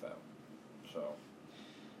NFL. So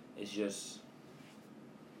it's just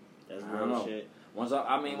That's I don't real know. shit. Once when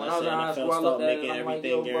I was in Unless the high school, I NFL looked at start it and making I'm like,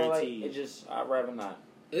 everything yo, bro, like, guaranteed. it just, I'd rather not.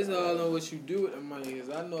 It's all on what you do with the money. Cause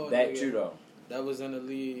I know a That nigga too, though. that was in the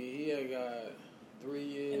league. He had got 3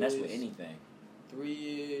 years. And that's with anything. 3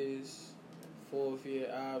 years, 4th year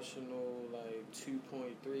optional, like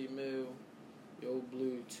 2.3 mil. Yo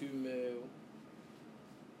blew 2 mil.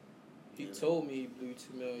 He told me he blew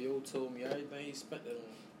 2 mil. Yo told me everything he spent it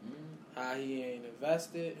on. How he ain't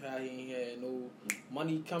invested, how he ain't had no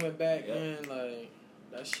money coming back in, like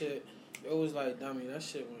that shit. It was like, dummy, that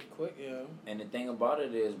shit went quick, yo. And the thing about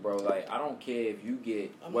it is, bro, like, I don't care if you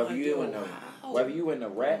get I'm whether like, you yo, in the how? whether you in the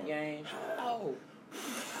rap game.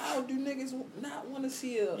 How do niggas not want to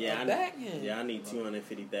see a back end? Yeah, I need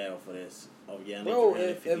 250,000 for this. Oh yeah, I need Bro,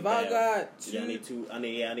 if I got two, I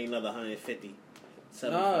need another 150.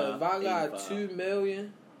 Nah, if I got 85. 2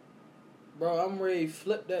 million, bro, I'm ready to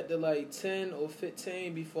flip that to like 10 or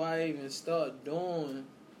 15 before I even start doing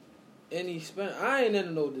any spend. I ain't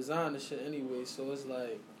into no designer shit anyway, so it's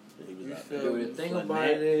like, you feel me? The thing about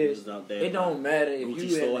it is, it don't matter if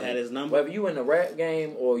you had his number. Whether you in the rap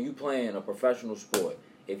game or you playing a professional sport.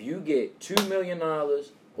 If you get $2 million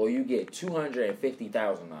or you get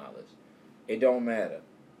 $250,000, it don't matter.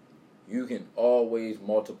 You can always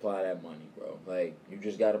multiply that money, bro. Like, you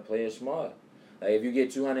just gotta play it smart. Like, if you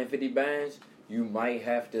get 250 bands, you might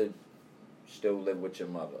have to still live with your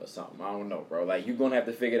mother or something. I don't know, bro. Like, you're gonna have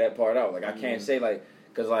to figure that part out. Like, I can't say, like,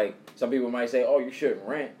 because, like, some people might say, oh, you shouldn't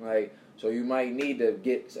rent. Like, so you might need to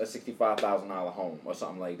get a $65,000 home or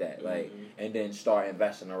something like that. Like, and then start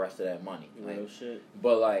investing the rest of that money. Like, Real shit.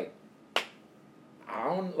 but, like, I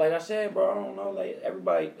don't, like I said, bro, I don't know. Like,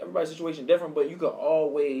 everybody's situation different, but you could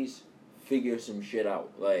always figure some shit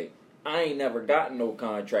out. Like, I ain't never gotten no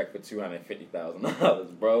contract for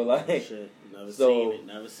 $250,000, bro. Like, shit.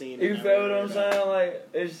 Never seen it. You feel what I'm saying? Like,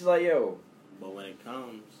 it's just like, yo. But when it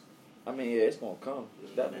comes, I mean, yeah, it's gonna come.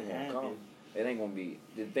 It's definitely gonna come. It ain't gonna be.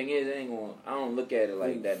 The thing is, it ain't gonna. I don't look at it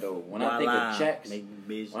like that though. When I think of checks,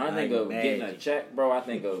 when I think of getting a check, bro, I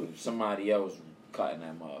think of somebody else cutting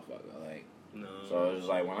that motherfucker. Like, no. So it's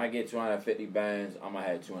like when I get 250 bands, I'm gonna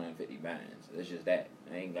have 250 bands. It's just that.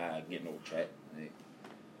 I ain't gotta get no check. Like,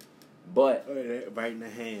 but right in the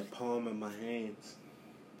hand, palm in my hands.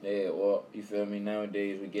 yeah, well, you feel me?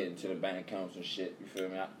 Nowadays we get into the bank accounts and shit. You feel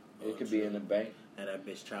me? It could be in the bank. Had that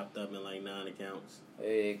bitch chopped up in like 9 accounts.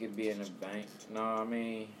 Hey, it could be in the bank. No, I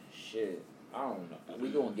mean, shit. I don't know. We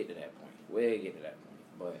gonna get to that point. We'll get to that point.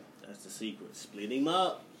 But that's the secret. Split him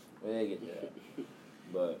up. We'll get to that.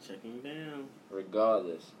 But check him down.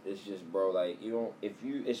 Regardless, it's just, bro, like, you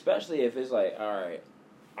don't, especially if it's like, alright,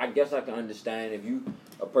 I guess I can understand if you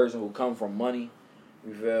a person who come from money,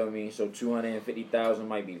 you feel me? So 250,000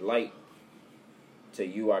 might be light to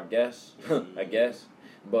you, I guess. I guess.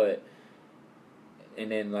 But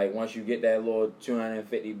and then, like, once you get that little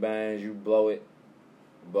 250 bands, you blow it.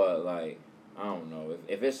 But, like, I don't know.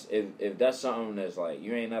 If that's something that's, like,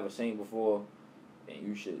 you ain't never seen before, then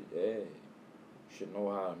you should know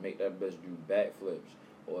how to make that bitch do backflips.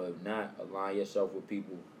 Or if not, align yourself with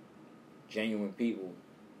people, genuine people,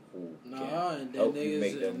 who can help you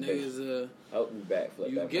make them bitches, help you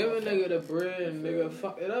backflip. You give a nigga the bread and nigga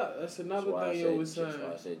fuck it up. That's another thing you always saying. That's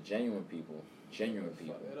why I said genuine people. Fuck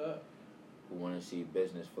it up. Who want to see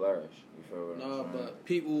business flourish. You feel what I'm saying? But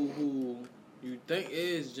people who you think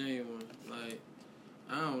is genuine, like,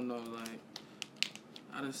 I don't know, like,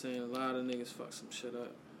 I done seen a lot of niggas fuck some shit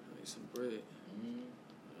up, like some bread.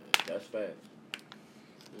 That's fact.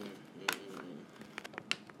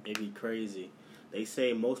 It be crazy. They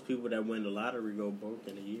say most people that win the lottery go broke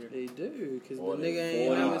in a year. They do, because the nigga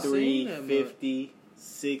ain't never seen that 50,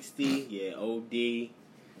 60, yeah, OD.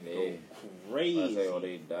 Yeah. Crazy. I say,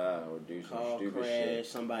 they die or do some stupid crash, shit.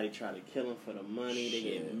 Somebody try to kill him for the money. Shit. They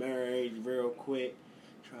get married real quick.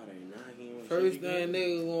 Try to knock him. First thing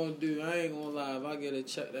nigga gonna do, I ain't gonna lie, if I get a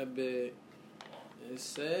check that big, it's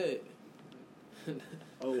sad.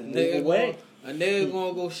 a nigga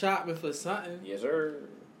gonna go shopping for something. Yes, sir.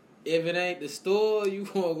 If it ain't the store, you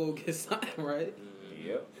gonna go get something, right?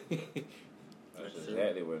 Yep. That's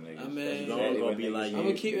exactly what niggas. I mean, gonna be like, I'm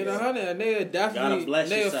gonna keep it 100. A nigga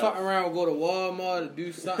definitely fuck around, go to Walmart to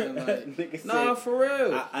do something like. Nah, for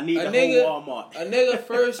real. I need a whole Walmart. A nigga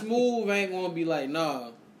first move ain't gonna be like, nah,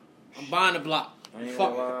 I'm buying the block.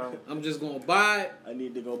 Fuck it. I'm just gonna buy it. I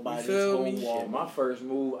need to go buy this whole Walmart. My first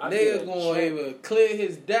move, nigga gonna even clear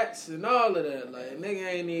his debts and all of that. Like, nigga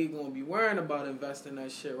ain't even gonna be worrying about investing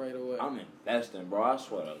that shit right away. I'm investing, bro. I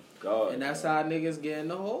swear to God. And that's how niggas get in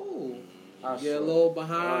the hole. Get a little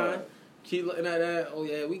behind. Keep looking at that. Oh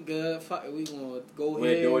yeah, we good. Fuck it. We gonna go ahead.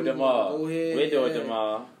 We'll do it tomorrow. Go ahead. We'll do it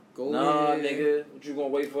tomorrow. Go Nah, ahead. nigga. What you gonna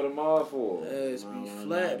wait for tomorrow for? Ass Nah, be nah,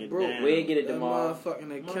 flat, get bro. down. We get it That tomorrow.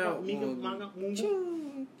 motherfucking account gonna be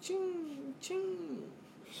ching, ching, ching.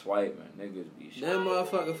 Swiping. Niggas be shit. That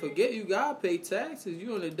motherfucker forget you gotta pay taxes.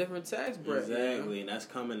 You on a different tax bracket. Exactly, and that's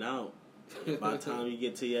coming out. By the time you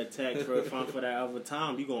get to your tax refund for that other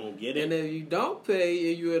time, you gonna get And it. if you don't pay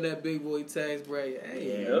and you in that big boy tax bracket,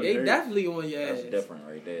 hey, Yeah, they very- definitely on your ass. That's different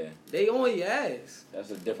right there. They on your ass.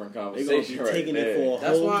 That's a different They gonna conversation be right taking there. it for a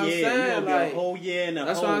That's whole what I'm year. You saying, gonna get like, a whole year and a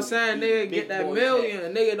That's whole what I'm saying. Nigga big get that boy million, tax.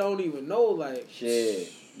 and nigga don't even know like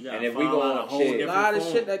Shit. You gotta And if we file going out a whole shit, a different lot of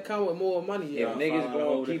form. shit that come with more money. if Y'all. niggas follow a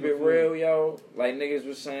whole gonna keep it different real, yo, like niggas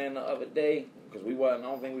was saying the other day, because we wasn't, I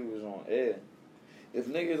don't think we was on air. If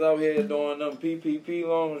niggas out here doing them PPP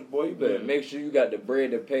loans, boy, you better make sure you got the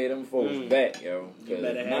bread to pay them folks back, yo. You 'Cause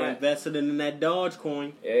better if have not, invested in that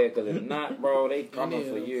Dogecoin. yeah, because if not, bro, they Any coming of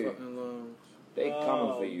for them you. fucking loans. They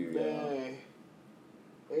coming for you, yo.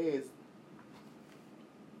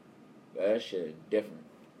 That shit different.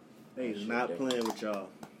 They That is shit not different. playing with y'all.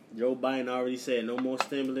 Joe Biden already said no more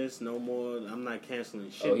stimulus, no more. I'm not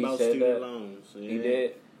canceling shit Oh, he about said student that? loans. Yeah. He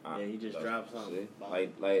did? Yeah, he just That's- dropped something. see?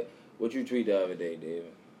 Like, what you tweet the other day,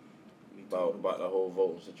 David? About the whole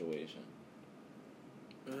voting situation.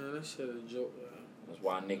 Man, that shit a joke, yo. That's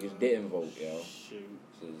why niggas didn't vote, yo. Shoot.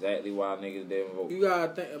 That's exactly why niggas didn't vote. You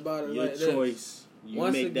gotta think about it Your like choice. You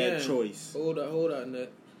Once make again, that choice. Hold up,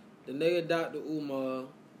 Nick. The nigga Dr. Umar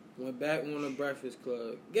went back on the Breakfast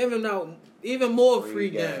Club, giving out even more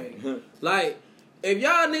free game. Like, if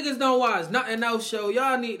y'all niggas don't watch nothing else show,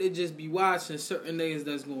 y'all need to just be watching certain niggas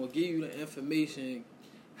that's gonna give you the information,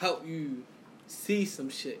 help you see some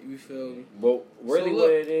shit. You feel me? But really, So what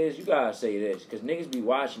look- it is, you gotta say this, because niggas be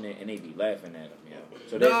watching it and they be laughing at them, yo.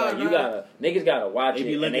 So that's Nah, like you nah. gotta niggas gotta watch They be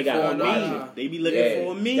it and looking they gotta for a watch meme. it. They be looking Yeah,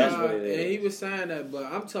 for a meme. that's what it is. And he was saying that, but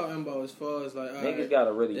I'm talking about as far as like, all Niggas right,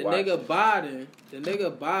 gotta really the watch nigga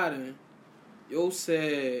it. Biden, yo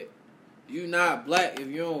said, you not black if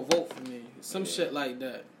you don't vote for me. Some shit like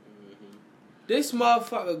that. This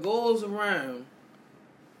motherfucker goes around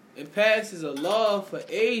and passes a law for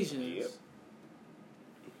Asians. Yep.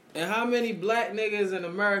 And how many black niggas in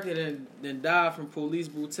America then died from police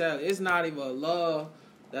brutality? It's not even a law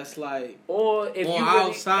that's like, Or if On you really,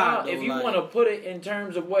 outside, if though, you like- want to put it in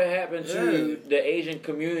terms of what happened to Yeah. the Asian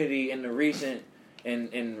community in the recent He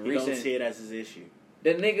don't recent see it as his issue.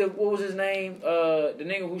 the nigga, what was his name? The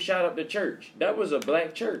nigga who shot up the church. That was a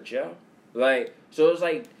black church, yo. Like, so it's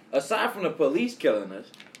like, aside from the police killing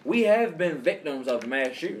us, we have been victims of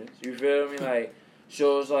mass shootings. You feel me? Like,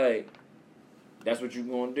 so it's like, that's what you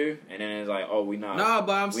gonna do? And then it's like, oh, we not. nah,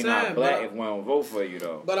 but I'm we saying, not black but- if we don't vote for you,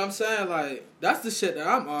 though. But I'm saying, like, that's the shit that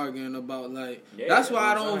I'm arguing about. Like, Yeah, that's why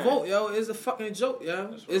I that's what don't I'm saying. vote, yo. It's a fucking joke, yo.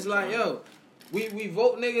 That's what It's I'm like, saying. yo, we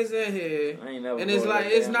vote niggas in here, I ain't never and it's voted like,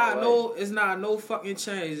 a it's day in not my no, life. it's not no fucking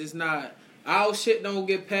change. It's not, our shit don't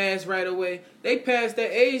get passed right away. They passed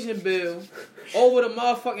that Asian bill over the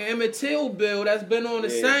motherfucking Emmett Till bill that's been on the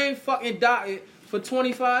Yeah. same fucking docket for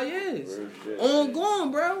 25 years. Real shit,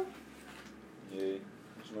 Ongoing, bro. Yeah.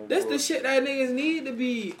 It's no This the bullshit. shit that niggas need to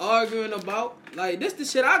be arguing about. Like, this the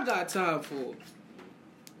shit I got time for.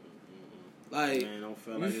 Like, Man, don't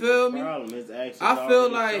feel you like feel it's me? a problem. His actions I feel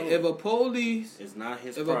already like showed. if a police It's not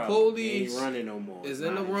his if a problem. police he ain't running no more. is It's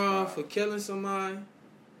in the not his wrong for problem. killing somebody,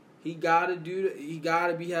 he gotta he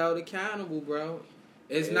gotta be held accountable, bro.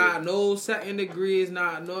 It's Yeah. not no second degree. It's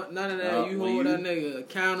not none of that. No, you when hold you- that nigga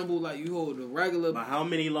accountable like you hold the regular. But how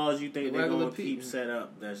many laws you think The they're regular gonna keep people. set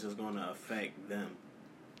up that's just gonna affect them?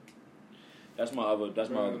 That's my other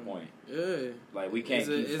point. Yeah, Like, we can't It's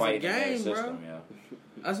a- keep it's a fighting game, that bro. system, yo.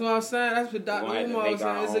 that's what I'm saying. That's what Dr. gonna have to Umar make was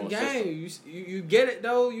our saying. It's a own game. system. You get it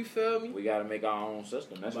though. You feel me? We gotta make our own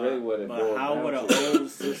system. That's But- really what it But boils how down would to. our own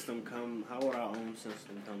system come? How would our own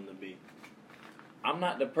system come to be? I'm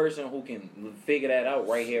not the person who can figure that out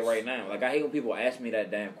right here, right now. Like, I hate when people ask me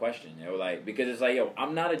that damn question, yo. Like, because it's like, yo,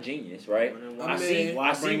 I'm not a genius, right? Well, then why- why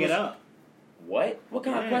I see bring it what's- up? What? What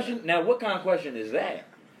kind of Yeah. question? Now, what kind of question is that?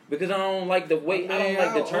 Because I don't like the way, I don't mean,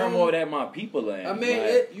 like the I- turmoil that my people are in. I mean,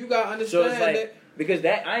 like, you gotta so understand it's like, that. because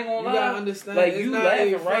that, I ain't gonna You lie. gotta understand, like, it's you not laughing,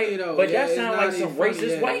 even funny, right? though. But Yeah, that it's sound not like some even funny, racist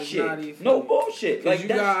yeah, white it's shit. not even No funny. bullshit. 'Cause Like, you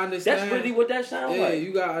that's, gotta understand- that's really what that sounds Yeah, like.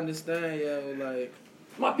 you gotta understand, yo. Like,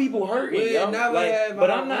 My people hurting, We yo. never Like, have but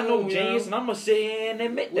our I'm not own, no yo. genius, and I'm gonna sit here and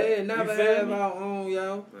admit that. we never you feel have me? our own,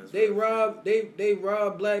 yo. That's They right.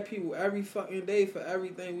 rob black people every fucking day for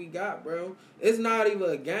everything we got, bro. It's not even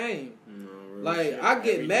a game. No, Like, I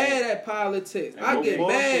get mad at politics. I get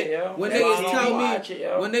bullshit, mad yo. when That's why I niggas don't tell watch it,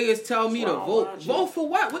 yo. me when niggas tell me to That's why I don't vote. watch it. Vote for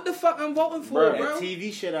what? What the fuck I'm voting for, Bruh, bro? That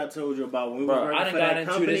TV shit I told you about when we Bro, were I working done for got that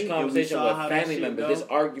into company, this and we conversation saw with how family that shit members, go. this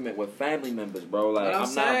argument with family members, bro. Like, What I'm I'm not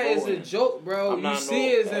saying is voting. a joke, bro. I'm You not see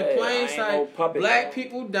no- it's in hey, I plain ain't sight. no puppet, Black yo.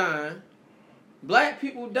 people dying. Black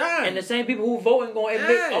people dying. And the same people who voting gonna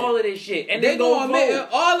admit Yeah. all of this shit. And they go gonna admit vote.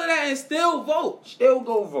 all of that and still vote. Still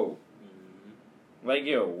go vote. Like,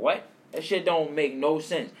 yo, what? That shit don't make no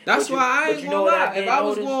sense. That's But you- why I but ain't you gonna know what lie. If didn't I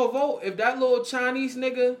was notice? gonna vote, if that little Chinese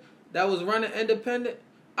nigga that was running independent,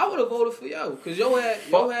 I would have voted for yo. Cause yo had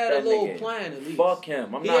Fuck a that little nigga. plan at least. Fuck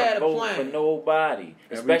him. I'm He not had a voting plan. for nobody.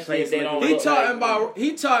 Every Especially place if they look don't like- He look talking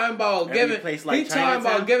like about Every giving place like he talking Chinatown?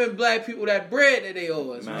 about giving black people that bread that they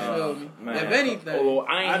owe us. You Man, feel me? man. If anything. Oh,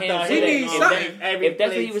 I ain't I hear thought him he say need that. something. If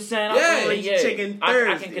that's what he was saying, Yeah, I it's yeah, Chicken I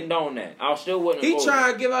Thursday. can condone that. I still wouldn't He have voted.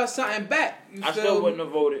 trying to give us something back. You I feel still me? wouldn't have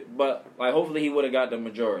voted, but like hopefully he would have got the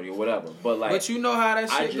majority or whatever. But like But you know how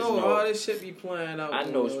that I shit just go. know- All this shit be playing out. I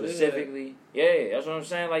though, know yo. specifically. Yeah, that's what I'm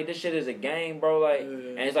saying. Like this shit is a game, bro. Like, Yeah.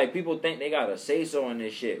 and it's like people think they gotta say so in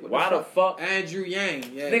this shit. What Why the fuck? Andrew Yang.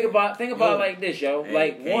 Yeah. Think about it Yo. like this, yo. Hey,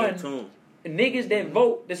 Like hey, one, tune. niggas that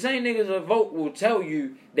vote, the same niggas that vote will tell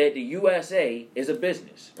you that the USA is a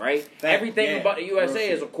business, right? Fact, Everything yeah. about the USA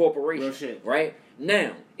Real is a shit. corporation, Real shit. right?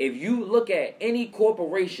 Now, if you look at any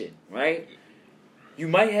corporation, right, you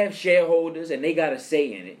might have shareholders and they got a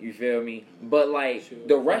say in it, you feel me? But like Sure.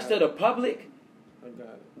 the rest of the public, I got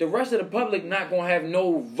it. the rest of the public not gonna have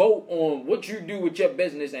no vote on what you do with your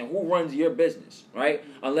business and who runs your business, right?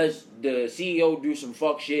 Unless the CEO do some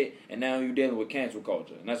fuck shit and now you're dealing with cancel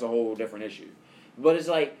culture, and that's a whole different issue. But it's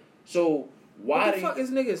like, so why What do the fuck you?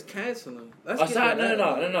 is niggas canceling? Let's Aside, get to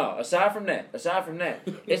that. no. Aside from that,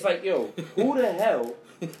 it's like, yo, who the hell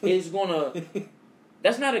is gonna?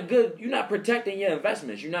 That's not a good. You're not protecting your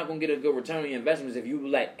investments. You're not gonna get a good return on your investments if you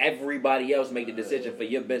let everybody else make the decision for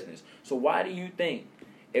your business. So why do you think,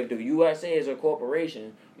 if the USA is a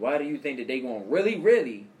corporation, why do you think that they gonna really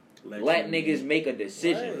let niggas make a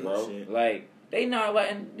decision, Right. bro? Shit. Like they not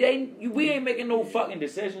letting we ain't making no fucking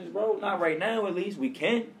decisions, bro. Not right now, at least. We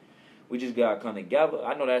can. We just gotta come together.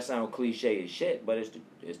 I know that sounds cliche as shit, but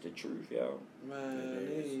it's the truth, yo. Man,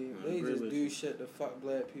 It is. I they agree just with do you. shit to fuck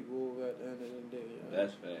black people over at the end of the day. Yo.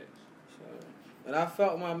 That's facts. So, and I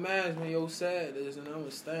felt my management, yo, sad this, and I'm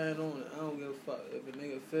gonna stand on it. I don't give a fuck if a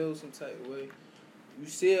nigga feels some type of way. You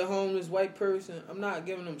see a homeless white person, I'm not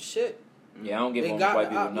giving them shit. Yeah, I don't give They on got white the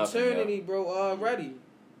people nothing, yo. opportunity, bro, already.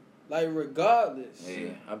 Like, regardless. Yeah,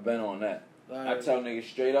 I've been on that. Like, I tell niggas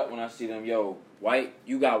straight up when I see them, yo, white,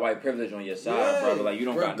 you got white privilege on your side, Yeah, brother. Like, you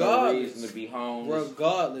don't got no regardless. reason to be homeless.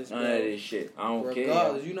 regardless, None bro. of this shit. I don't care.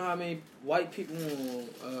 Regardless, you know how many white people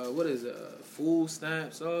on, what is it, food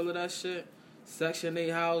stamps, all of that shit? Section 8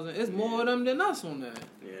 housing. It's more of them than us on that.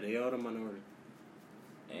 Yeah, they are the minority.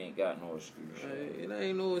 Ain't got no excuse. Like, it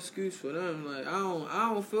ain't no excuse for them. Like, I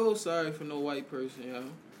don't feel sorry for no white person, yo.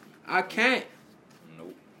 I can't.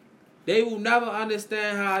 Nope. They will never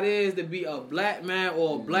understand how it is to be a black man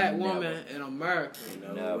or a black Never. woman in America.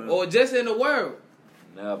 Never. Or just in the world.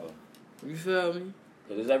 Never. You feel me?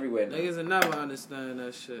 Cause it's everywhere now. Niggas will never understand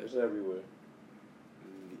that shit. It's everywhere.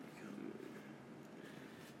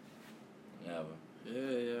 Never.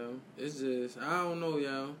 Yeah, yo. It's just, I don't know,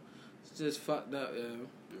 yo. It's just fucked up, yo.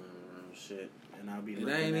 Shit. And I'll be It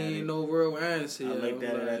looking ain't at even it. no real answer, I yo. looked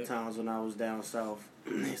at it Like, at times when I was down south,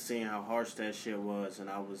 seeing how harsh that shit was, and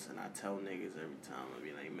I tell niggas every time, I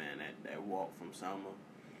be like, man, that walk from Selma,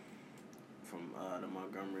 from the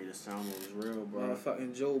Montgomery to Selma was real, bro.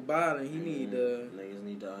 motherfucking Joe Biden, he need to. Niggas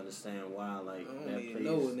need to understand why, like, I don't that even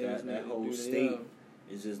know what place, niggas that need whole to do. state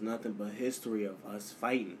is just nothing but history of us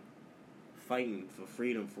fighting for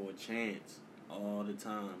freedom, for a chance, all the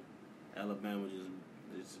time. Alabama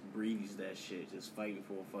just breathes that shit, just fighting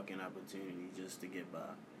for a fucking opportunity just to get by,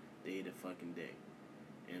 day to fucking day.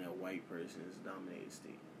 And a white person is dominated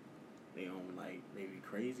state. They own, like, they be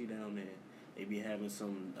crazy down there. They be having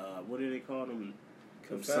some, what do they call them? Them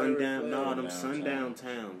Confederate sundown, flag. no, them Downtown. sundown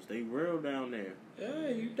towns. They real down there. Yeah,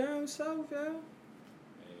 you down south, yo.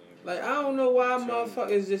 Like, I don't know why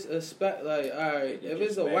motherfuckers just expect, like, alright, if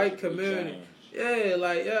it's a white community, yeah,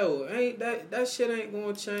 like, yo, ain't that shit ain't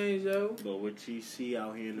gonna change, yo. But what you see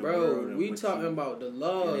out here in the world, Bro, and we what talking you- about the in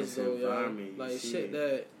laws, this though, yo. environment, you Like, see shit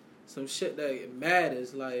it. some shit that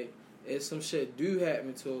matters, like, if some shit do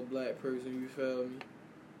happen to a black person, you feel me?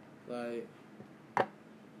 Like,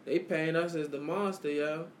 they paint us as the monster,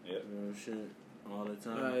 yo. real shit all the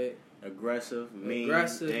time. Like, Aggressive, mean,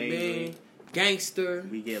 aggressive, mean, gangster,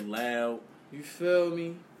 We get loud, you feel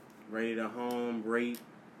me? ready to harm, rape.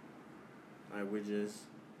 Like, we're just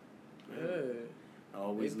I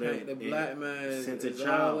always They paint the black man since a as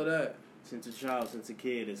child. all of that. Since a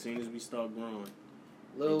kid. As soon as we start growing.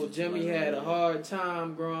 Little Jimmy had a hard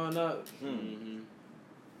time growing up. Mm-hmm.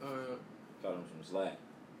 Got him some slack.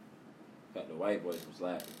 Got the white boy some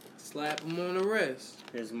slack. Slap him on the wrist.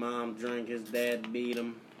 His mom drank, his dad beat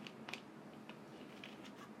him.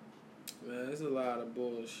 Man, it's a lot of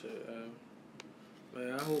bullshit,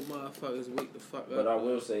 man. I hope motherfuckers wake the fuck up. But I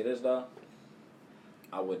will say this though.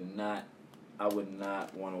 I would not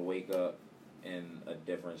want to wake up in a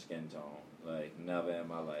different skin tone. Like never in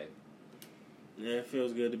my life. Yeah, it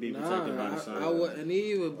feels good to be protected by the sun. I wouldn't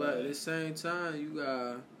either, but at the same time, you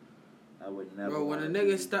got. I would never. Bro, when a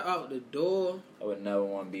nigga step out the door, I would never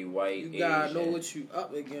want to be white. you gotta Asian. know what you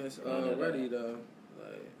up against already, though.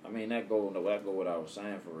 Like, I mean, that go what I was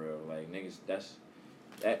saying for real. Like niggas,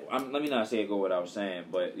 let me not say it go what I was saying,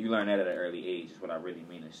 but you learn that at an early age. Is what I really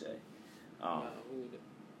mean to say.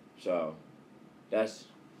 So that's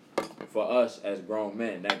for us as grown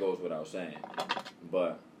men. That goes without saying.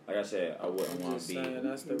 But like I said, I wouldn't I'm want just to be. saying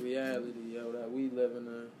that's the reality, yo, that we living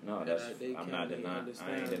in. No, that's I'm not denying.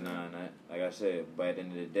 I ain't denying that. Like I said, but at the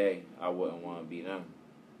end of the day, I wouldn't want to be them.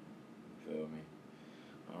 Feel me?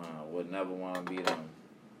 I would never want to be them.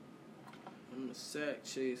 I'm a sack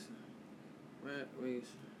chaser, rat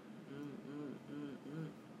racer.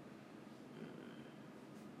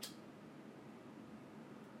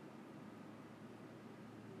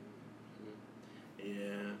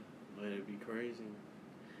 Yeah, but it'd be crazy.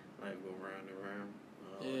 Like go round and round.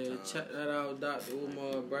 Yeah, check that out, Dr.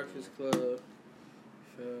 Umar Breakfast Club.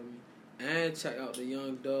 Feel me? And check out the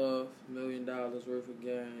Young Dove, $1 million worth of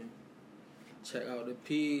game. Check out the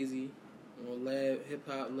Peasy on Hip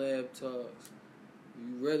Hop Lab Talks. You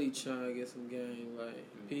really trying to get some game, like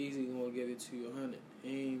Peasy gonna give it to you 100. He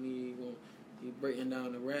ain't even gonna. He breaking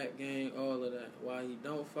down the rap game, all of that. Why he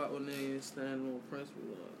don't fuck with niggas, standing on principle.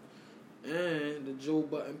 And the Joe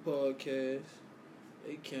Button podcast,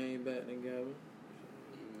 they came back together.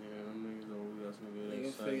 Yeah, them niggas always got some good Nigga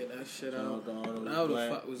insight. figured that shit Shout out. to all those Now the black,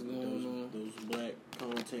 fuck was going on. Those black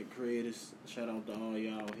content creators. Shout out to all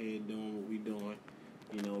y'all here doing what we doing.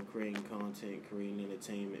 You know, creating content, creating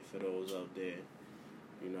entertainment for those out there.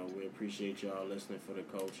 You know, we appreciate y'all listening for the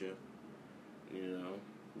culture. You know,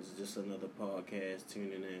 this is just another podcast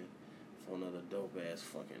tuning in for another dope ass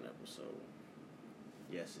fucking episode.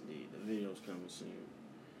 Yes, indeed. The video's coming soon.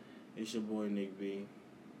 It's your boy Nick B.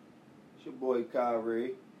 It's your boy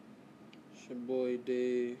Kyrie. It's your boy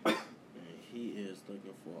Dave. And he is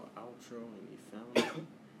looking for an outro, and he found it. Hopefully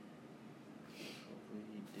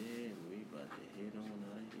he did. We about to head on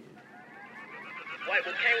out of here.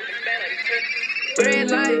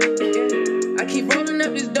 Red light, yeah. I keep rolling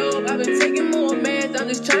up this dope. I've been taking more meds. I'm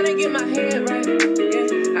just trying to get my head right.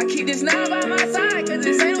 Yeah. I keep this now by my side, cause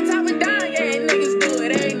this ain't no time for dying. Yeah, niggas do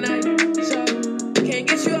it every night. So, can't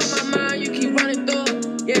get you out my mind. You keep running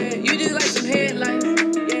through. Yeah, you just like some headlights.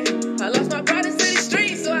 Yeah, I lost my brothers to the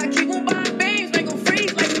streets, so I keep on buying beams, make them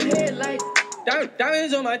freeze like some headlights.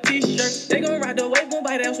 Diamonds on my t-shirt. They gon' ride the wave, gon'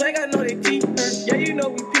 buy that swag. I know they teeth hurt. Yeah, you know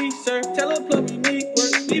we peace, sir. Tell her plug we need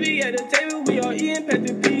work. We be at the table, we all eating past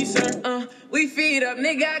the peace, sir. We feed up,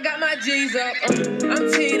 nigga. I got my G's up.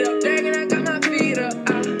 I'm teed up, dragging. I got my feet up.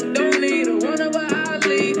 I don't need a one of her, I'll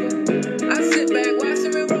leave her. I sit back,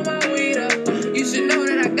 watching me roll my weed up. You should know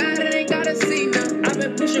that I got it, ain't gotta see none. I've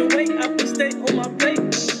been pushing weight, I put steak on my plate.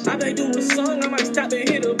 I been do a song, I might stop and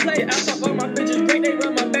hit a play. I talk all my bitches great, they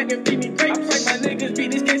run my back and feed me great. I pray my niggas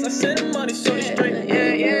beat this case, I send them money so they straight.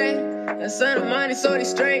 Yeah, I send them money so they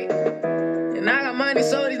straight. And I got money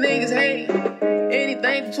so these niggas hate.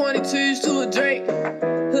 Anything from 22s to a Drake.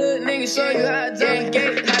 Hood niggas show you how to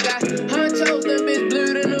delegate. I got honchos, them bitch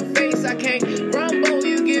blued in the face. I can't rumble,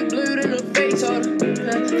 you get blued in the face. Hold on.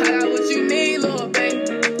 I got what you need, little babe.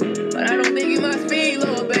 But I don't think you my speed,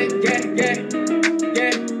 little babe. Yeah.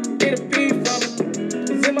 Get a beat from me.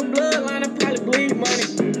 Cause in my bloodline, I probably bleed money.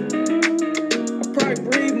 I probably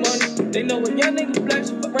breathe money. They know when young niggas black,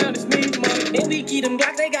 so fuck around and sneeze money. And we keep them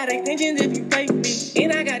Glocks, they got extensions if you pay me.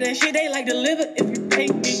 And I got that shit they like deliver if you pay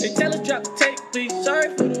me. They tell us drop the tape, please. Sorry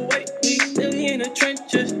for the wait, please. Still in the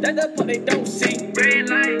trenches, that's the part they don't see. Red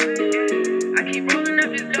light.